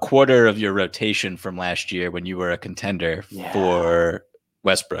a quarter of your rotation from last year when you were a contender for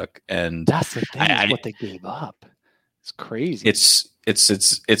Westbrook. And that's the thing, what they gave up. It's crazy.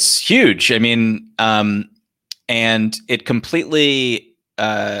 It's huge. I mean, and it completely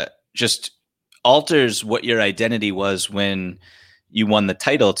just alters what your identity was when you won the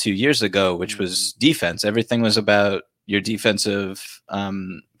title 2 years ago, which was defense. Everything was about your defensive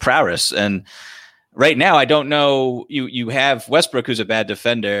prowess. And right now, I don't know. You have Westbrook, who's a bad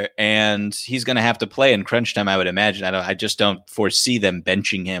defender, and he's going to have to play in crunch time, I would imagine. I just don't foresee them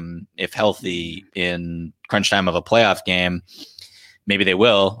benching him if healthy in crunch time of a playoff game. Maybe they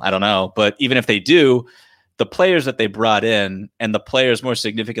will. I don't know. But even if they do, the players that they brought in and the players more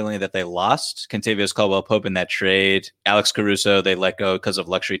significantly that they lost, Kentavious Caldwell-Pope in that trade, Alex Caruso, they let go because of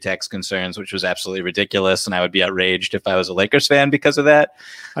luxury tax concerns, which was absolutely ridiculous. And I would be outraged if I was a Lakers fan because of that.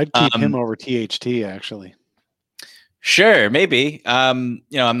 I'd keep him over THT, actually. Sure, maybe. I'm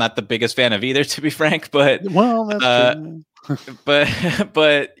not the biggest fan of either, to be frank, but that's true.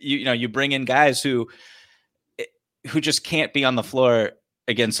 but you bring in guys who just can't be on the floor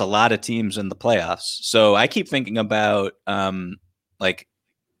against a lot of teams in the playoffs. So I keep thinking about like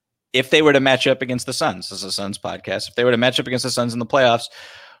if they were to match up against the Suns, this is a Suns podcast, if they were to match up against the Suns in the playoffs,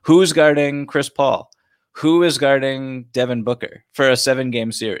 who's guarding Chris Paul? Who is guarding Devin Booker for a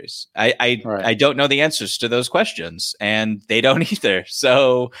 7-game series? I don't know the answers to those questions, and they don't either.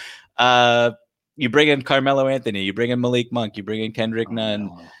 So you bring in Carmelo Anthony, you bring in Malik Monk, you bring in Kendrick Nunn.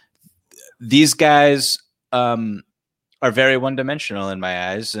 These guys are very one-dimensional in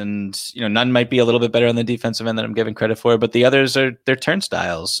my eyes, and Nunn might be a little bit better on the defensive end than I'm giving credit for, but the others they're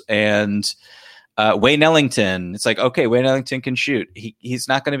turnstiles. And Wayne Ellington, it's like, okay, Wayne Ellington can shoot. He's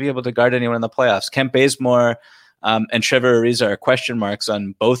not going to be able to guard anyone in the playoffs. Kent Bazemore and Trevor Ariza are question marks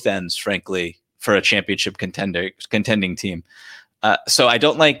on both ends, frankly, for a championship contending team. So I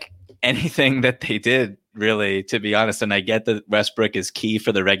don't like anything that they did, really, to be honest. And I get that Westbrook is key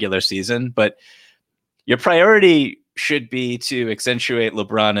for the regular season, but your priority should be to accentuate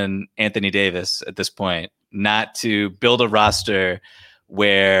LeBron and Anthony Davis at this point, not to build a roster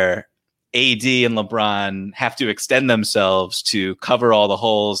where AD and LeBron have to extend themselves to cover all the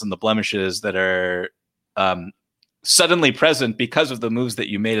holes and the blemishes that are suddenly present because of the moves that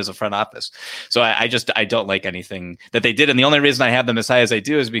you made as a front office. So I don't like anything that they did. And the only reason I have them as high as I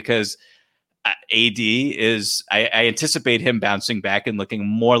do is because AD is, I anticipate him bouncing back and looking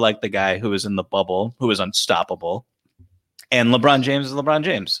more like the guy who was in the bubble, who was unstoppable. And LeBron James is LeBron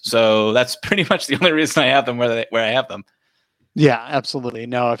James. So that's pretty much the only reason I have them where I have them. Yeah, absolutely.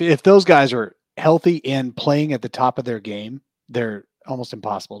 No, if those guys are healthy and playing at the top of their game, they're almost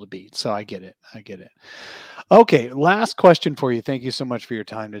impossible to beat. So I get it. Okay, last question for you. Thank you so much for your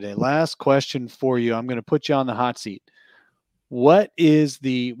time today. Last question for you. I'm going to put you on the hot seat. What is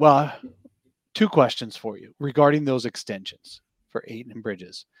two questions for you regarding those extensions for Ayton and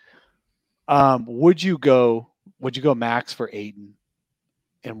Bridges. Would you go max for Ayton,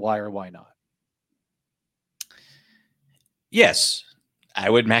 and why or why not? Yes, I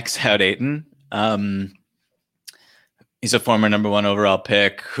would max out Ayton. He's a former number 1 overall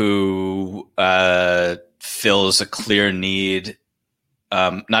pick who fills a clear need,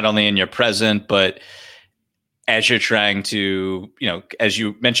 not only in your present, but as you're trying to, as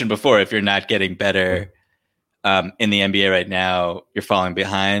you mentioned before, if you're not getting better in the NBA right now, you're falling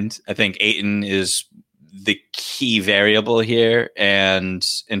behind. I think Ayton is the key variable here. And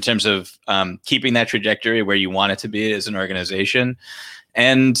in terms of keeping that trajectory where you want it to be as an organization.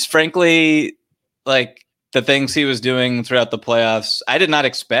 And frankly, like the things he was doing throughout the playoffs, I did not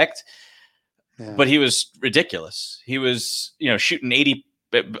expect, but he was ridiculous. He was, shooting 80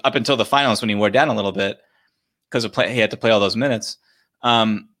 up until the finals when he wore down a little bit because he had to play all those minutes.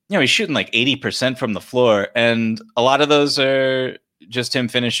 He's shooting like 80% from the floor. And a lot of those are just him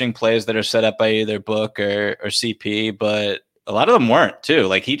finishing plays that are set up by either Book or CP, but a lot of them weren't too.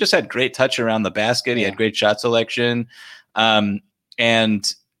 Like he just had great touch around the basket. He had great shot selection. And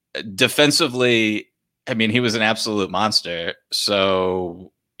defensively, I mean, he was an absolute monster.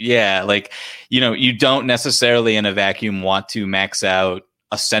 So yeah, like, you don't necessarily in a vacuum want to max out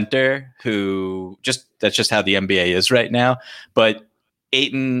a center who that's just how the NBA is right now. But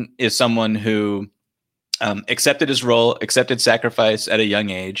Ayton is someone who accepted his role, accepted sacrifice at a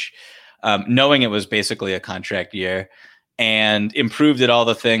young age, knowing it was basically a contract year. and improved at all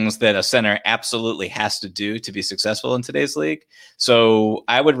the things that a center absolutely has to do to be successful in today's league. So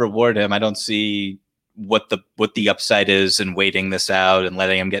I would reward him. I don't see what the upside is in waiting this out and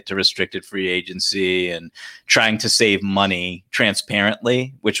letting him get to restricted free agency and trying to save money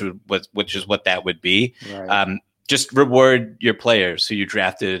transparently, which is what that would be. Right. Just reward your players who you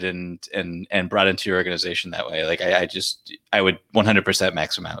drafted and brought into your organization that way. Like I would 100%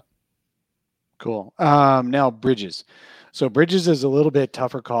 max him out. Cool. Now Bridges. So Bridges is a little bit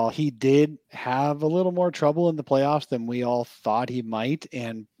tougher call. He did have a little more trouble in the playoffs than we all thought he might.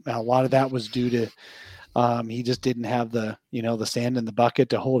 And a lot of that was due to he just didn't have the sand in the bucket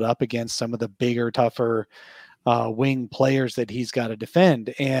to hold up against some of the bigger, tougher wing players that he's got to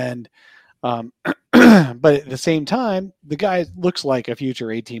defend. And but at the same time, the guy looks like a future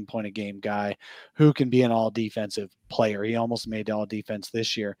 18-point a game guy who can be an all defensive player. He almost made all defense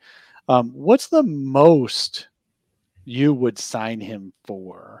this year. What's the most you would sign him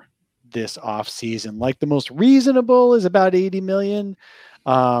for this off season? Like the most reasonable is about 80 million,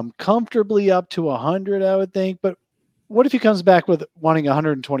 comfortably up to 100, I would think. But what if he comes back with wanting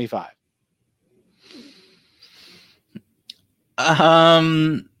 125?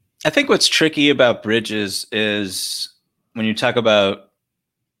 I think what's tricky about Bridges is when you talk about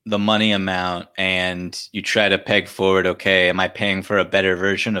the money amount and you try to peg forward, okay, am I paying for a better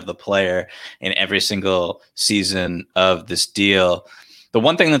version of the player in every single season of this deal? The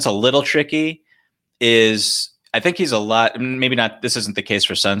one thing that's a little tricky is I think he's a lot, maybe not, this isn't the case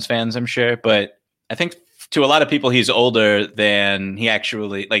for Suns fans, I'm sure, but I think to a lot of people, he's older than he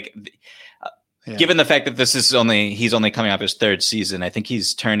actually, like, given the fact that he's only coming off his third season, I think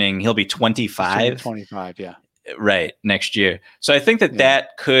he'll be 25. 25, yeah. Right, next year. So I think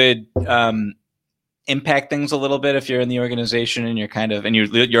that could impact things a little bit if you're in the organization and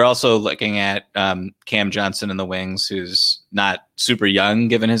you're also looking at Cam Johnson in the wings, who's not super young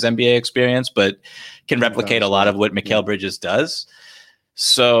given his NBA experience, but can replicate a lot of what Mikal Bridges does.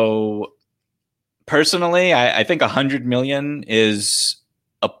 So personally, I think 100 million is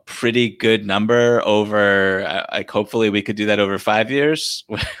a pretty good number over. Hopefully we could do that over 5 years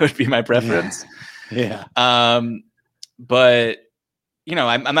would be my preference. Yeah. But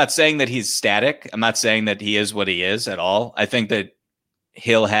I'm not saying that he's static. I'm not saying that he is what he is at all. I think that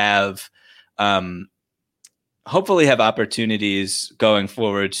he'll have, hopefully have opportunities going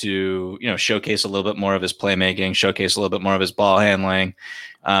forward to, showcase a little bit more of his playmaking, showcase a little bit more of his ball handling.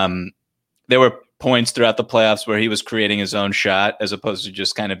 There were points throughout the playoffs where he was creating his own shot as opposed to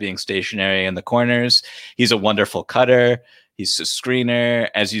just kind of being stationary in the corners. He's a wonderful cutter. He's a screener,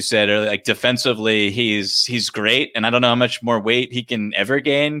 as you said earlier. Like defensively, he's great, and I don't know how much more weight he can ever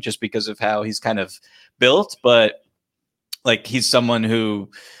gain just because of how he's kind of built. But like he's someone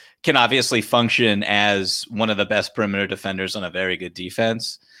who can obviously function as one of the best perimeter defenders on a very good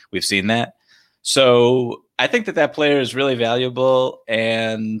defense. We've seen that, so I think that player is really valuable.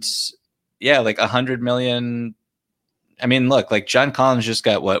 And yeah, like 100 million. I mean, look, like John Collins just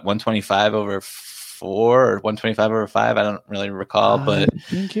got 125 over 4 or 125 over 5. I don't really recall, but I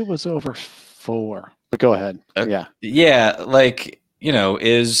think it was over 4. But go ahead. Yeah. Like,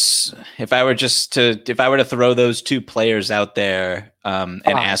 if I were to throw those two players out there and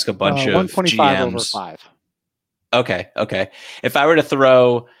ask a bunch of 125 GMs, over 5. Okay. If I were to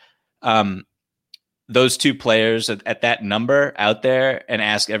throw those two players at that number out there and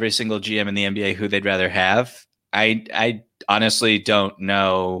ask every single GM in the NBA who they'd rather have, I honestly don't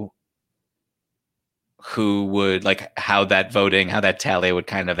know who would, like, how that tally would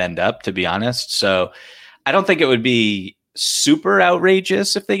kind of end up, to be honest. So I don't think it would be super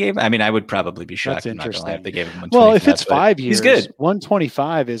outrageous if they gave, I mean, I would probably be shocked. That's interesting. If they gave him 125. Well, if it's 5 years, he's good.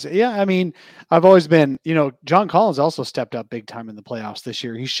 125 is, I mean, I've always been, John Collins also stepped up big time in the playoffs this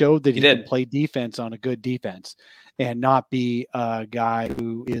year. He showed that he can play defense on a good defense and not be a guy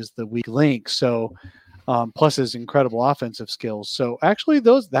who is the weak link. So, plus his incredible offensive skills. So actually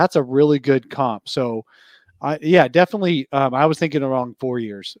that's a really good comp. So definitely. I was thinking around 4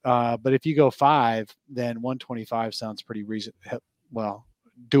 years, but if you go 5, then 125 sounds pretty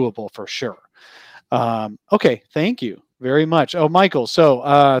doable for sure. Okay. Thank you very much. Oh, Michael.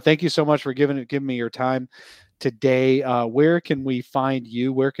 So, thank you so much for giving me your time today. Where can we find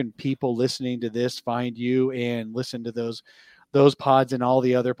you? Where can people listening to this find you and listen to those pods and all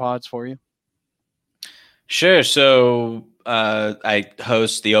the other pods for you? Sure. So I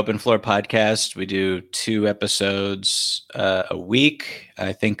host the Open Floor podcast. We do 2 episodes a week,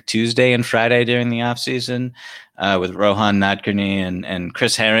 I think Tuesday and Friday during the off season, with Rohan Nadkarni and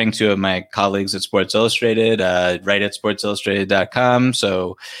Chris Herring, 2 of my colleagues at Sports Illustrated, right at sportsillustrated.com.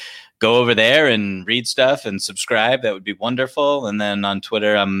 So go over there and read stuff and subscribe, that would be wonderful. And then on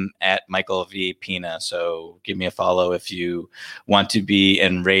Twitter, I'm at Michael V. Pina. So give me a follow if you want to be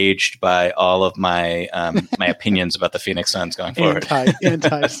enraged by all of my my opinions about the Phoenix Suns going forward.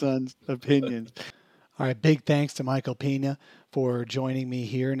 Anti-Suns opinions. All right, big thanks to Michael Pina for joining me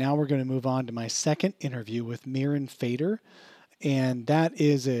here. Now we're going to move on to my second interview with Mirin Fader. And that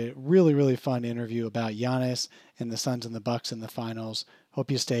is a really, really fun interview about Giannis and the Suns and the Bucks in the finals.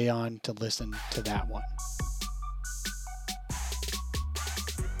 Hope you stay on to listen to that one.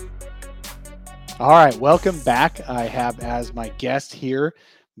 All right, welcome back. I have as my guest here,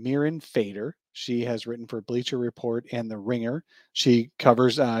 Mirin Fader. She has written for Bleacher Report and The Ringer. She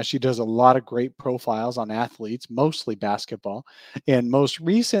covers, she does a lot of great profiles on athletes, mostly basketball. And most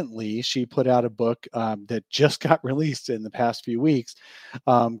recently, she put out a book that just got released in the past few weeks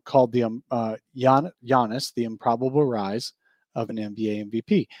called Giannis, The Improbable Rise of an NBA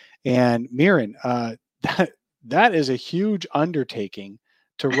MVP. And Mirin, that is a huge undertaking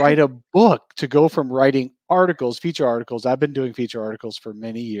to write a book, to go from writing articles, feature articles. I've been doing feature articles for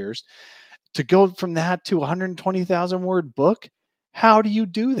many years. To go from that to a 120,000 word book, how do you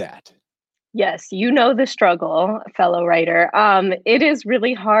do that? Yes, you know the struggle, fellow writer. It is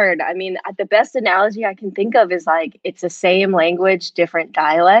really hard. I mean, the best analogy I can think of is like it's the same language, different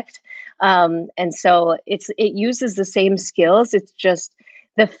dialect, and so it uses the same skills. It's just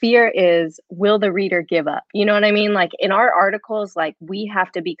the fear is, will the reader give up? You know what I mean? Like in our articles, like we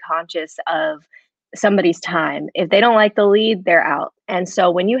have to be conscious of somebody's time. If they don't like the lead, they're out. And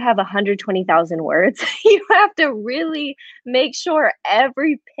so when you have 120,000 words, you have to really make sure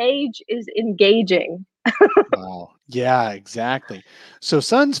every page is engaging. Wow. Yeah, exactly. So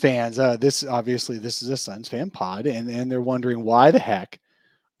Suns fans, this is a Suns fan pod, and they're wondering why the heck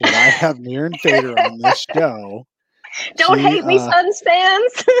would I have Mirin Fader on this show? Don't hate me, Suns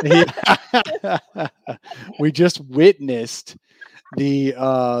fans. We just witnessed the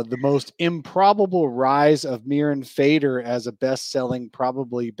most improbable rise of Mirin Fader as a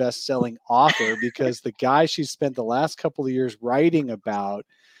probably best-selling author, because the guy she spent the last couple of years writing about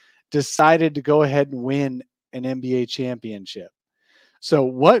decided to go ahead and win an NBA championship.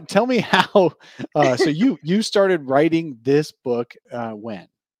 So tell me how, so you started writing this book when?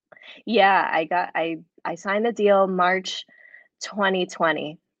 Yeah, I signed the deal March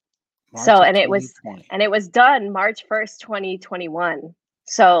 2020. And it was done March 1st, 2021.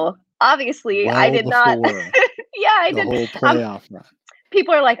 So obviously I did not. Yeah, I did. The whole playoff run.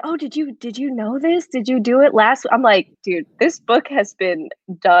 People are like, "Oh, did you know this? Did you do it last?" I'm like, dude, this book has been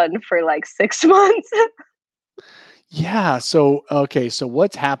done for like 6 months. Yeah. So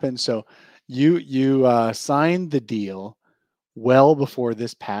what's happened? So you signed the deal well before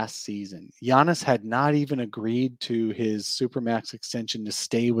this past season. Giannis had not even agreed to his Supermax extension to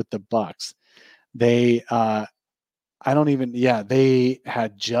stay with the Bucks. They they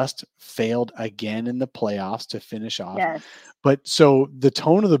had just failed again in the playoffs to finish off. Yes. But so the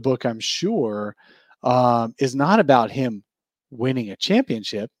tone of the book, I'm sure, is not about him winning a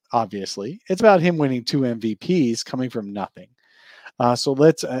championship. Obviously, it's about him winning 2 MVPs coming from nothing. So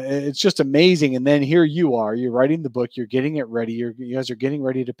it's just amazing. And then here you are, you're writing the book, you're getting it ready. You guys are getting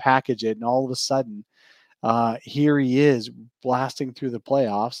ready to package it. And all of a sudden, here he is blasting through the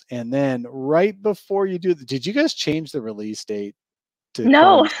playoffs. And then right before you do, did you guys change the release date to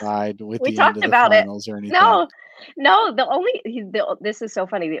coincide with the end of the finals or anything? No, this is so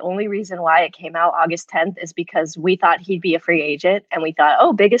funny. The only reason why it came out August 10th is because we thought he'd be a free agent, and we thought,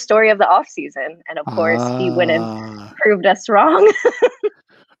 oh, biggest story of the offseason. And of course, he went and proved us wrong.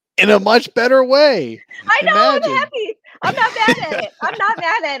 In a much better way. I know, imagine. I'm happy. I'm not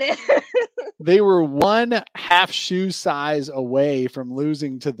mad at it. They were 1 half shoe size away from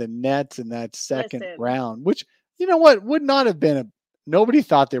losing to the Nets in that second round, which, you know what, would not have been nobody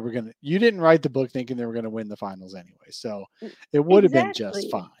thought they were going to, you didn't write the book thinking they were going to win the finals anyway. So it would have been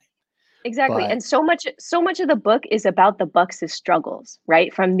just fine. Exactly. And so much of the book is about the Bucks' struggles,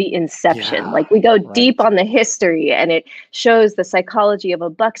 right? From the inception. Like we go deep on the history, and it shows the psychology of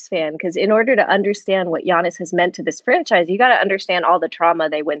a Bucks fan. Because in order to understand what Giannis has meant to this franchise, you got to understand all the trauma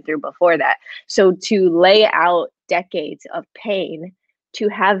they went through before that. So to lay out decades of pain to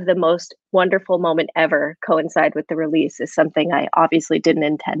have the most wonderful moment ever coincide with the release is something I obviously didn't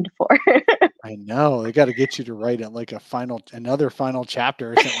intend for. I know. They got to get you to write it like another final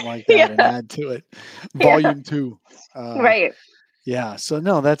chapter or something like that and add to it. Volume 2. Right. Yeah. So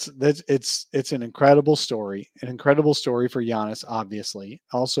no, that's it's an incredible story for Giannis, obviously.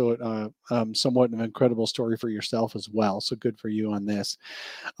 Also, somewhat of an incredible story for yourself as well. So good for you on this.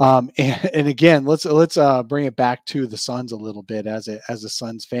 And again, let's bring it back to the Suns a little bit as a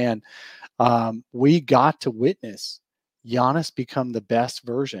Suns fan. We got to witness Giannis become the best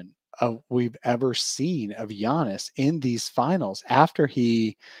version of we've ever seen of Giannis in these finals after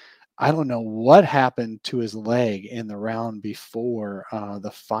I don't know what happened to his leg in the round before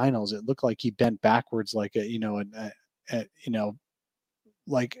the finals. It looked like he bent backwards like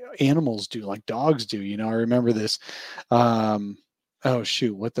like animals do, like dogs do. I remember this. Oh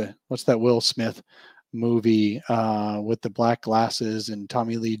shoot, what's that Will Smith movie with the black glasses and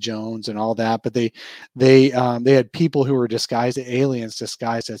Tommy Lee Jones and all that? But they had people who were disguised as aliens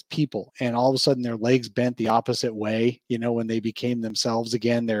disguised as people, and all of a sudden their legs bent the opposite way. When they became themselves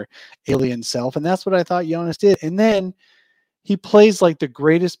again, their alien self, and that's what I thought Jonas did. And then he plays like the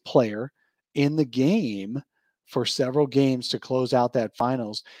greatest player in the game for several games to close out that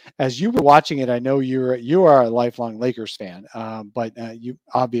finals. As you were watching it, I know you are a lifelong Lakers fan, but you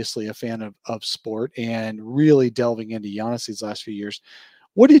obviously a fan of sport and really delving into Giannis these last few years.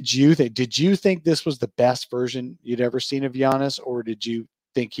 What did you think? Did you think this was the best version you'd ever seen of Giannis, or did you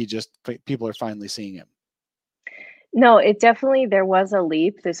think people are finally seeing him? No, it definitely there was a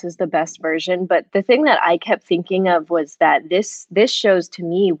leap. This is the best version, but the thing that I kept thinking of was that this shows to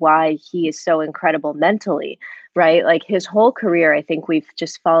me why he is so incredible mentally, right? Like his whole career, I think we've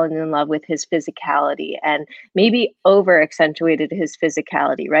just fallen in love with his physicality and maybe over accentuated his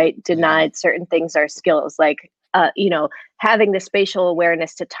physicality, right? Mhm. Denied certain things are skills like having the spatial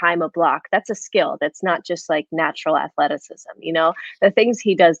awareness to time a block. That's a skill. That's not just like natural athleticism. The things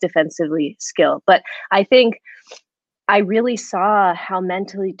he does defensively skill. But I think I really saw how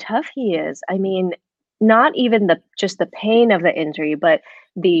mentally tough he is. I mean, not even just the pain of the injury, but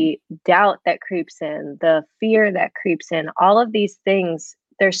the doubt that creeps in, the fear that creeps in, all of these things,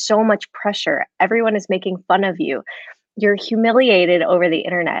 there's so much pressure. Everyone is making fun of you. You're humiliated over the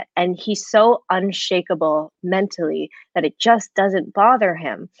internet, and he's so unshakable mentally that it just doesn't bother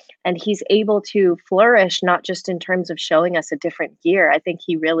him, and he's able to flourish not just in terms of showing us a different gear. I think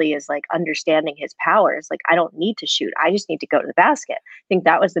he really is like understanding his powers. Like, I don't need to shoot, I just need to go to the basket. I think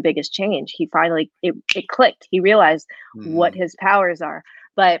that was the biggest change. He finally it clicked. He realized what Mhm. his powers are.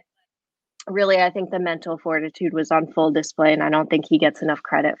 But really, I think the mental fortitude was on full display, and I don't think he gets enough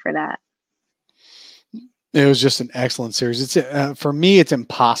credit for that. It was just an excellent series. It's for me, it's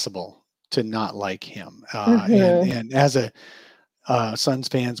impossible to not like him. And Hmm. and as a Suns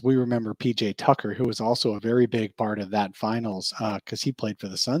fans, we remember PJ Tucker, who was also a very big part of that finals because he played for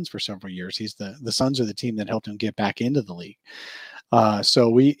the Suns for several years. He's the Suns are the team that helped him get back into the league.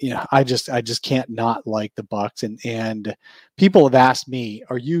 So I just can't not like the Bucks, and people have asked me,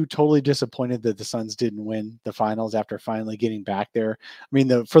 are you totally disappointed that the Suns didn't win the finals after finally getting back there? I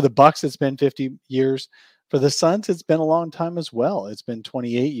mean, for the Bucks, it's been 50 years. For the Suns, it's been a long time as well. It's been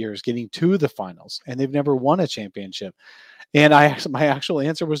 28 years getting to the finals, and they've never won a championship. And my actual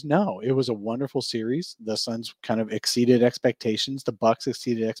answer was no. It was a wonderful series. The Suns kind of exceeded expectations. The Bucks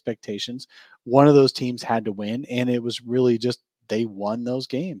exceeded expectations. One of those teams had to win, and it was really just they won those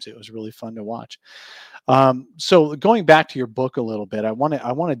games. It was really fun to watch. So going back to your book a little bit, I want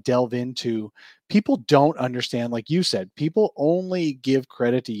to delve into people don't understand, like you said, people only give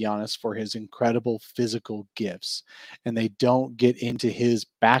credit to Giannis for his incredible physical gifts, and they don't get into his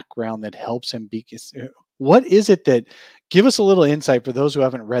background that helps him be. What is it that give us a little insight for those who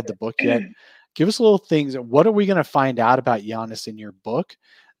haven't read the book yet? Give us a little things. What are we going to find out about Giannis in your book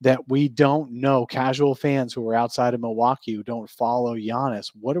that we don't know? Casual fans who are outside of Milwaukee who don't follow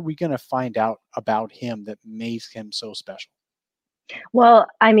Giannis, what are we going to find out about him that makes him so special? Well,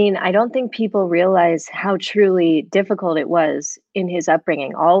 I mean, I don't think people realize how truly difficult it was in his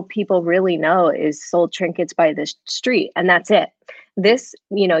upbringing. All people really know is sold trinkets by the street, and that's it.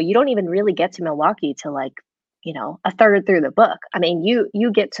 You don't even really get to Milwaukee to like, a third through the book. I mean,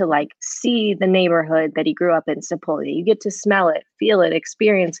 you get to like see the neighborhood that he grew up in, Sepulveda. You get to smell it, feel it,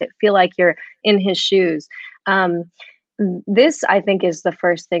 experience it, feel like you're in his shoes. Um, this, I think, is the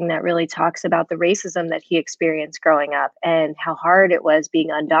first thing that really talks about the racism that he experienced growing up and how hard it was being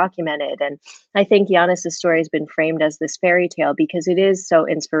undocumented. And I think Giannis's story has been framed as this fairy tale because it is so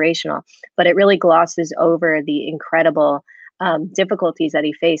inspirational, but it really glosses over the incredible difficulties that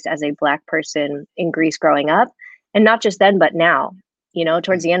he faced as a Black person in Greece growing up. And not just then, but now.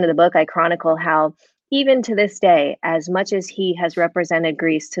 Towards the end of the book, I chronicle how, even to this day, as much as he has represented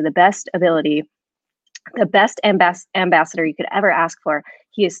Greece to the best ability, the best ambassador you could ever ask for,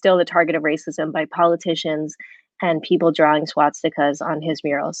 he is still the target of racism by politicians and people drawing swastikas on his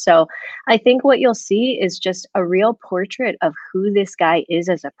murals. So I think what you'll see is just a real portrait of who this guy is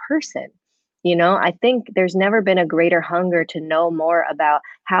as a person. I think there's never been a greater hunger to know more about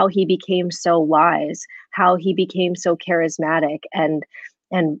how he became so wise, how he became so charismatic and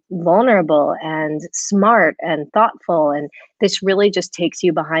vulnerable and smart and thoughtful. And this really just takes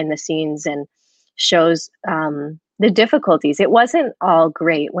you behind the scenes and shows the difficulties. It wasn't all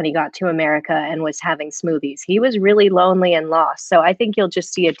great when he got to America and was having smoothies. He was really lonely and lost. So I think you'll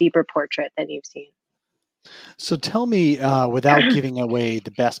just see a deeper portrait than you've seen. So tell me, without giving away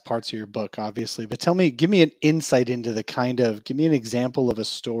the best parts of your book, obviously, but give me an insight into give me an example of a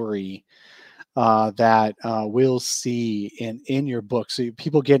story that we'll see in your book, so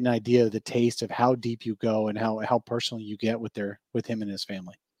people get an idea of the taste of how deep you go and how personal you get with him and his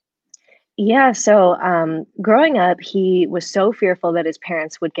family. Yeah, so growing up, he was so fearful that his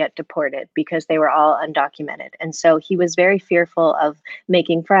parents would get deported because they were all undocumented. And so he was very fearful of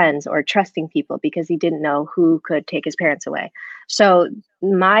making friends or trusting people because he didn't know who could take his parents away. So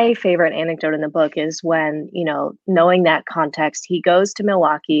my favorite anecdote in the book is when, knowing that context, he goes to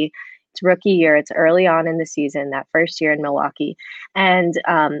Milwaukee. It's rookie year. It's early on in the season, that first year in Milwaukee. And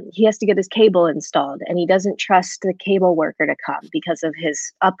he has to get his cable installed, and he doesn't trust the cable worker to come because of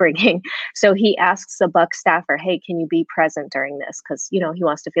his upbringing. So he asks the Buck staffer, hey, can you be present during this? Because, he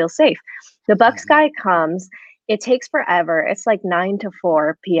wants to feel safe. The Bucks guy comes. It takes forever. It's like 9 to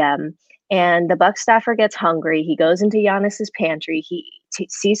 4 p.m. And the Buck staffer gets hungry. He goes into Giannis's pantry. He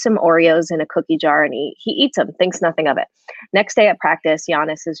sees some Oreos in a cookie jar, and he eats them, thinks nothing of it. Next day at practice,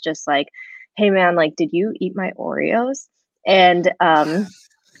 Giannis is just like, hey, man, like, did you eat my Oreos? And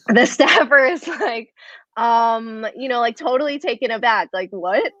the staffer is like, like totally taken aback, like,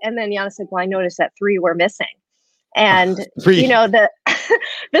 what? And then Giannis like, well, I noticed that 3 were missing. And, the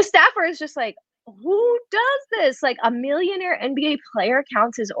staffer is just like, who does this? Like, a millionaire NBA player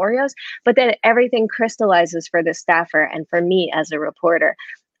counts his Oreos, but then everything crystallizes for the staffer and for me as a reporter.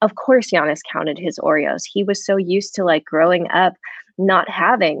 Of course, Giannis counted his Oreos. He was so used to growing up not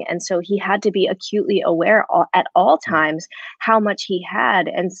having. And so he had to be acutely aware at all times how much he had.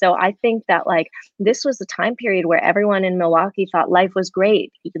 And so I think that this was the time period where everyone in Milwaukee thought life was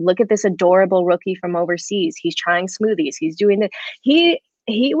great. You can look at this adorable rookie from overseas. He's trying smoothies. He's doing it.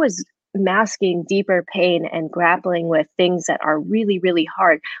 He was masking deeper pain and grappling with things that are really, really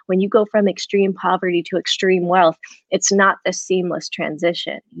hard. When you go from extreme poverty to extreme wealth, it's not a seamless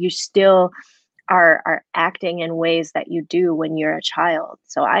transition. You still are acting in ways that you do when you're a child.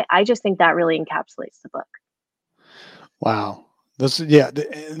 So I just think that really encapsulates the book. Wow.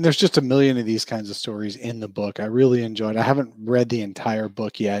 There's just a million of these kinds of stories in the book. I really enjoyed it. I haven't read the entire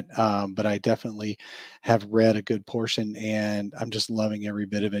book yet, but I definitely have read a good portion, and I'm just loving every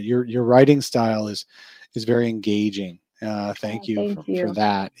bit of it. Your writing style is very engaging. Thank you for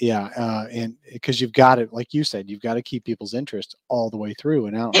that. Yeah. And because you've got it, like you said, you've got to keep people's interest all the way through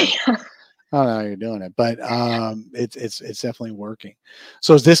and out. I don't know how you're doing it, but it's definitely working.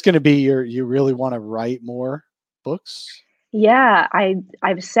 So is this going to be you really want to write more books? Yeah,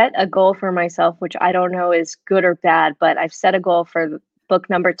 I've set a goal for myself, which I don't know is good or bad, but I've set a goal for book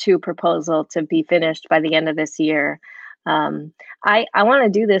number 2 proposal to be finished by the end of this year. I want to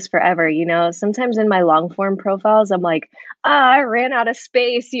do this forever. Sometimes in my long form profiles, I'm like, I ran out of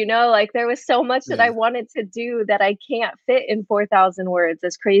space, there was so much that I wanted to do that I can't fit in 4,000 words,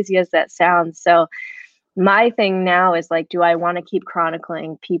 as crazy as that sounds. So my thing now is do I want to keep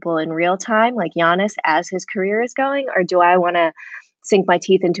chronicling people in real time, like Giannis, as his career is going, or do I want to sink my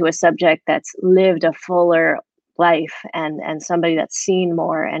teeth into a subject that's lived a fuller life and somebody that's seen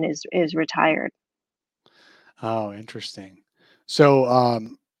more and is retired? Oh, interesting. So,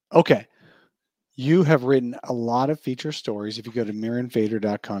 okay. You have written a lot of feature stories. If you go to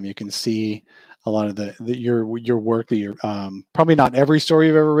mirinfader.com, you can see a lot of your work that you're probably not every story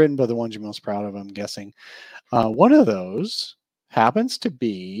you've ever written, but the ones you're most proud of, I'm guessing. One of those happens to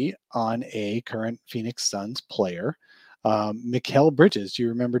be on a current Phoenix Suns player, Mikal Bridges. Do you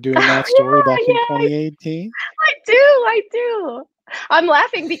remember doing that story back in 2018? I do. I'm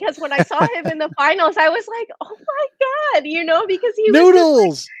laughing because when I saw him in the finals, I was like, oh my God, because he was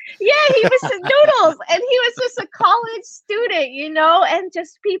noodles. He was just noodles. And he was just a college student, and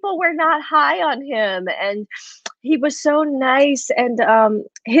just people were not high on him. And he was so nice. And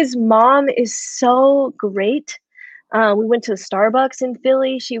his mom is so great. We went to Starbucks in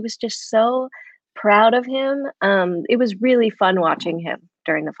Philly. She was just so proud of him. It was really fun watching him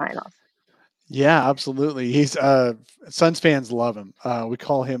during the finals. Yeah, absolutely. He's Suns fans love him. We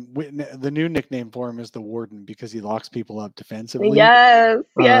call him the new nickname for him is the Warden because he locks people up defensively. Yes,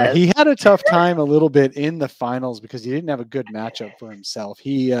 yes. He had a tough time a little bit in the finals because he didn't have a good matchup for himself.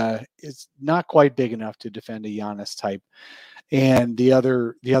 He is not quite big enough to defend a Giannis type, and the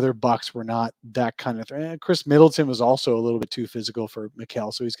other Bucks were not that kind of thing. Chris Middleton was also a little bit too physical for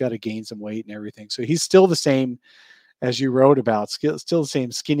Mikal, so he's got to gain some weight and everything. So he's still the same as you wrote about, still the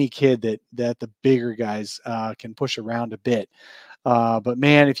same skinny kid that the bigger guys can push around a bit. But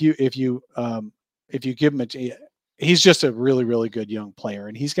man, if you give him he's just a really, really good young player,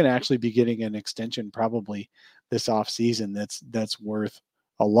 and he's going to actually be getting an extension probably this off season. That's worth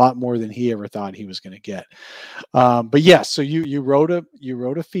a lot more than he ever thought he was going to get. But yes, so you wrote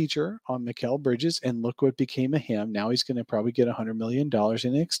a feature on Mikal Bridges, and look what became of him. Now he's going to probably get $100 million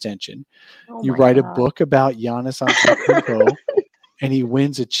in an extension. Oh You my write a God. book about Giannis Antetokounmpo, and he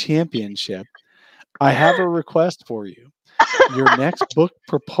wins a championship. I have a request for you. Your next book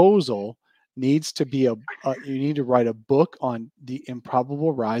proposal needs to be you need to write a book on the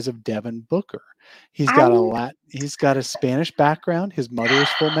improbable rise of Devin Booker. He's got a Spanish background. His mother is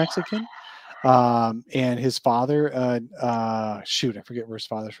full Mexican. And his father, I forget where his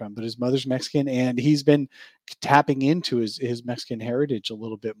father's from, but his mother's Mexican, and he's been tapping into his Mexican heritage a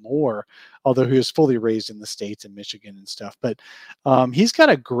little bit more, although he was fully raised in the States and Michigan and stuff. But he's got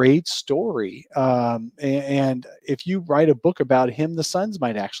a great story. And if you write a book about him, the Suns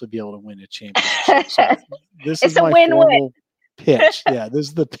might actually be able to win a championship. So this It's is a my win-win. formal pitch. Yeah, this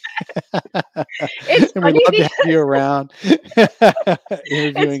is the It's and we'd funny love to have you around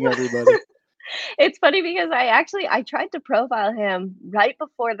interviewing everybody. It's funny because I tried to profile him right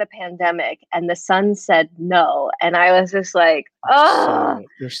before the pandemic, and the Sun said no, and I was just like, oh,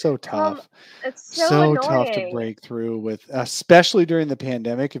 They're so tough. it's so Tough to annoying. break through with, especially during the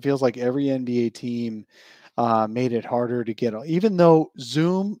pandemic. It feels like every NBA team made it harder to get on. Even though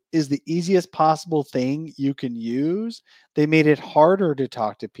Zoom is the easiest possible thing you can use, they made it harder to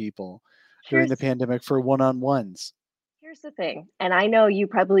talk to people during the Here's pandemic for one-on-ones. Here's the thing, and I know you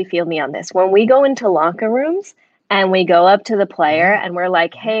probably feel me on this. When we go into locker rooms and we go up to the player Yeah. and we're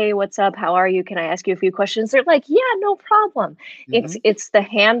like, "Hey, what's up? How are you? Can I ask you a few questions?" They're like, "Yeah, no problem." Mm-hmm. It's the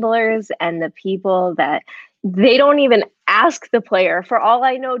handlers and the people that they don't even ask the player. For all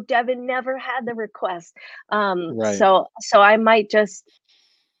I know, Devin never had the request. Right. So I might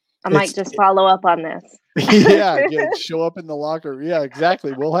It's just follow up on this. yeah, show up in the locker. Yeah,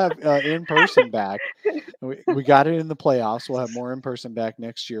 exactly. We'll have in person back. We got it in the playoffs. We'll have more in person back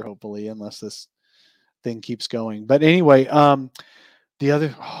next year, hopefully, unless this thing keeps going. But anyway, the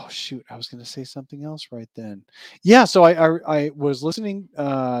other I was going to say something else right then. Yeah, so I was listening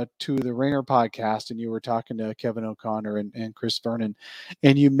to the Ringer podcast, and you were talking to Kevin O'Connor and Chris Vernon,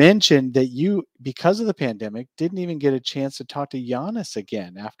 and you mentioned that you, because of the pandemic, didn't even get a chance to talk to Giannis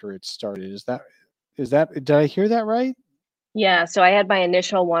again after it started. Is that did I hear that right? Yeah, so I had my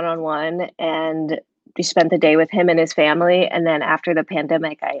initial one-on-one and we spent the day with him and his family. And then after the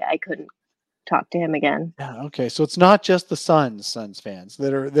pandemic, I couldn't talk to him again. Yeah. Okay. So it's not just the Suns fans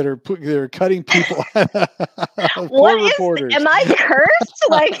that are cutting people. Poor reporters. Am I cursed?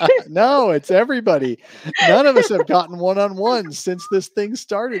 Like, No, it's everybody. None of us have gotten one-on-ones since this thing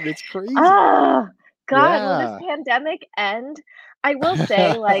started. It's crazy. oh, God, will Yeah. this pandemic end? I will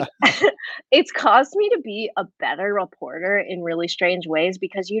say, like, it's caused me to be a better reporter in really strange ways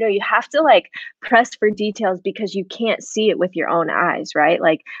because, you have to like press for details because you can't see it with your own eyes, right?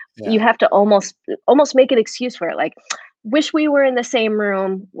 Like, you Yeah. have to almost make an excuse for it. Like, wish we were in the same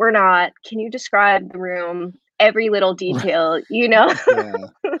room. We're not. Can you describe the room? Every little detail, Yeah.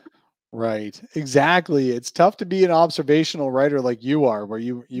 Right. Exactly. It's tough to be an observational writer like you are, where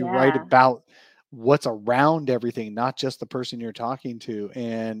you write Yeah, about what's around everything, not just the person you're talking to.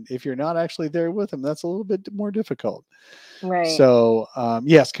 And if you're not actually there with them, that's a little bit more difficult. right. So,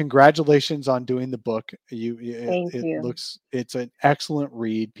 yes, congratulations on doing the book. Thank you. It's an excellent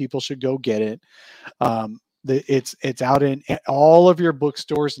read. People should go get it. It's out in all of your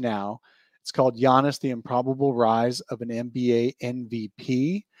bookstores now. It's called Giannis: The Improbable Rise of an NBA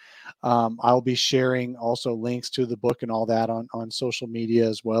MVP. I'll be sharing also links to the book and all that on social media,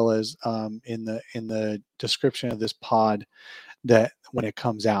 as well as in the description of this pod that when it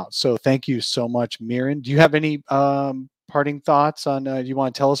comes out. So thank you so much, Mirin. Do you have any parting thoughts on? Do you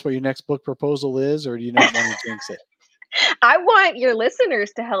want to tell us what your next book proposal is, or do you not want to jinx it? I want your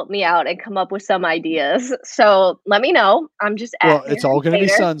listeners to help me out and come up with some ideas. So let me know. I'm just Well, at it's Mirin all going to be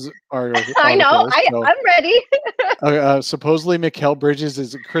Fader. Suns articles. I know. So, I'm ready. supposedly, Mikal Bridges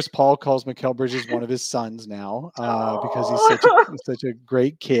is Chris Paul calls Mikal Bridges one of his sons now because he's such a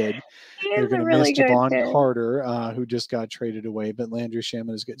great kid. He They're is going a to really miss good Javon kid. Carter, who just got traded away, but Landry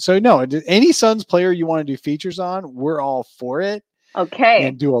Shaman is good. So no, any Suns player you want to do features on, we're all for it. Okay.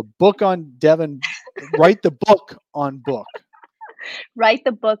 And do a book on Devin. Write the book on book. Write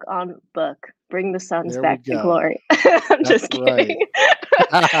the book on book. Bring the Suns There back we to go. glory. I'm That's just kidding.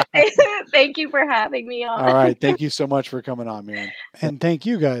 right. Thank you for having me on. All right. Thank you so much for coming on, Mirin. And thank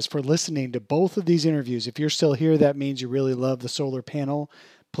you guys for listening to both of these interviews. If you're still here, that means you really love the solar panel.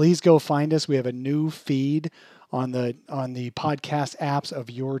 Please go find us. We have a new feed on the podcast apps of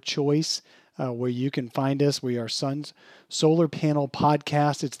your choice where you can find us. We are Suns Solar Panel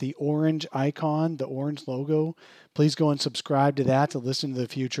Podcast. It's the orange icon, the orange logo. Please go and subscribe to that to listen to the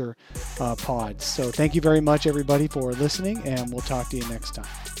future pods. So thank you very much, everybody, for listening, and we'll talk to you next time.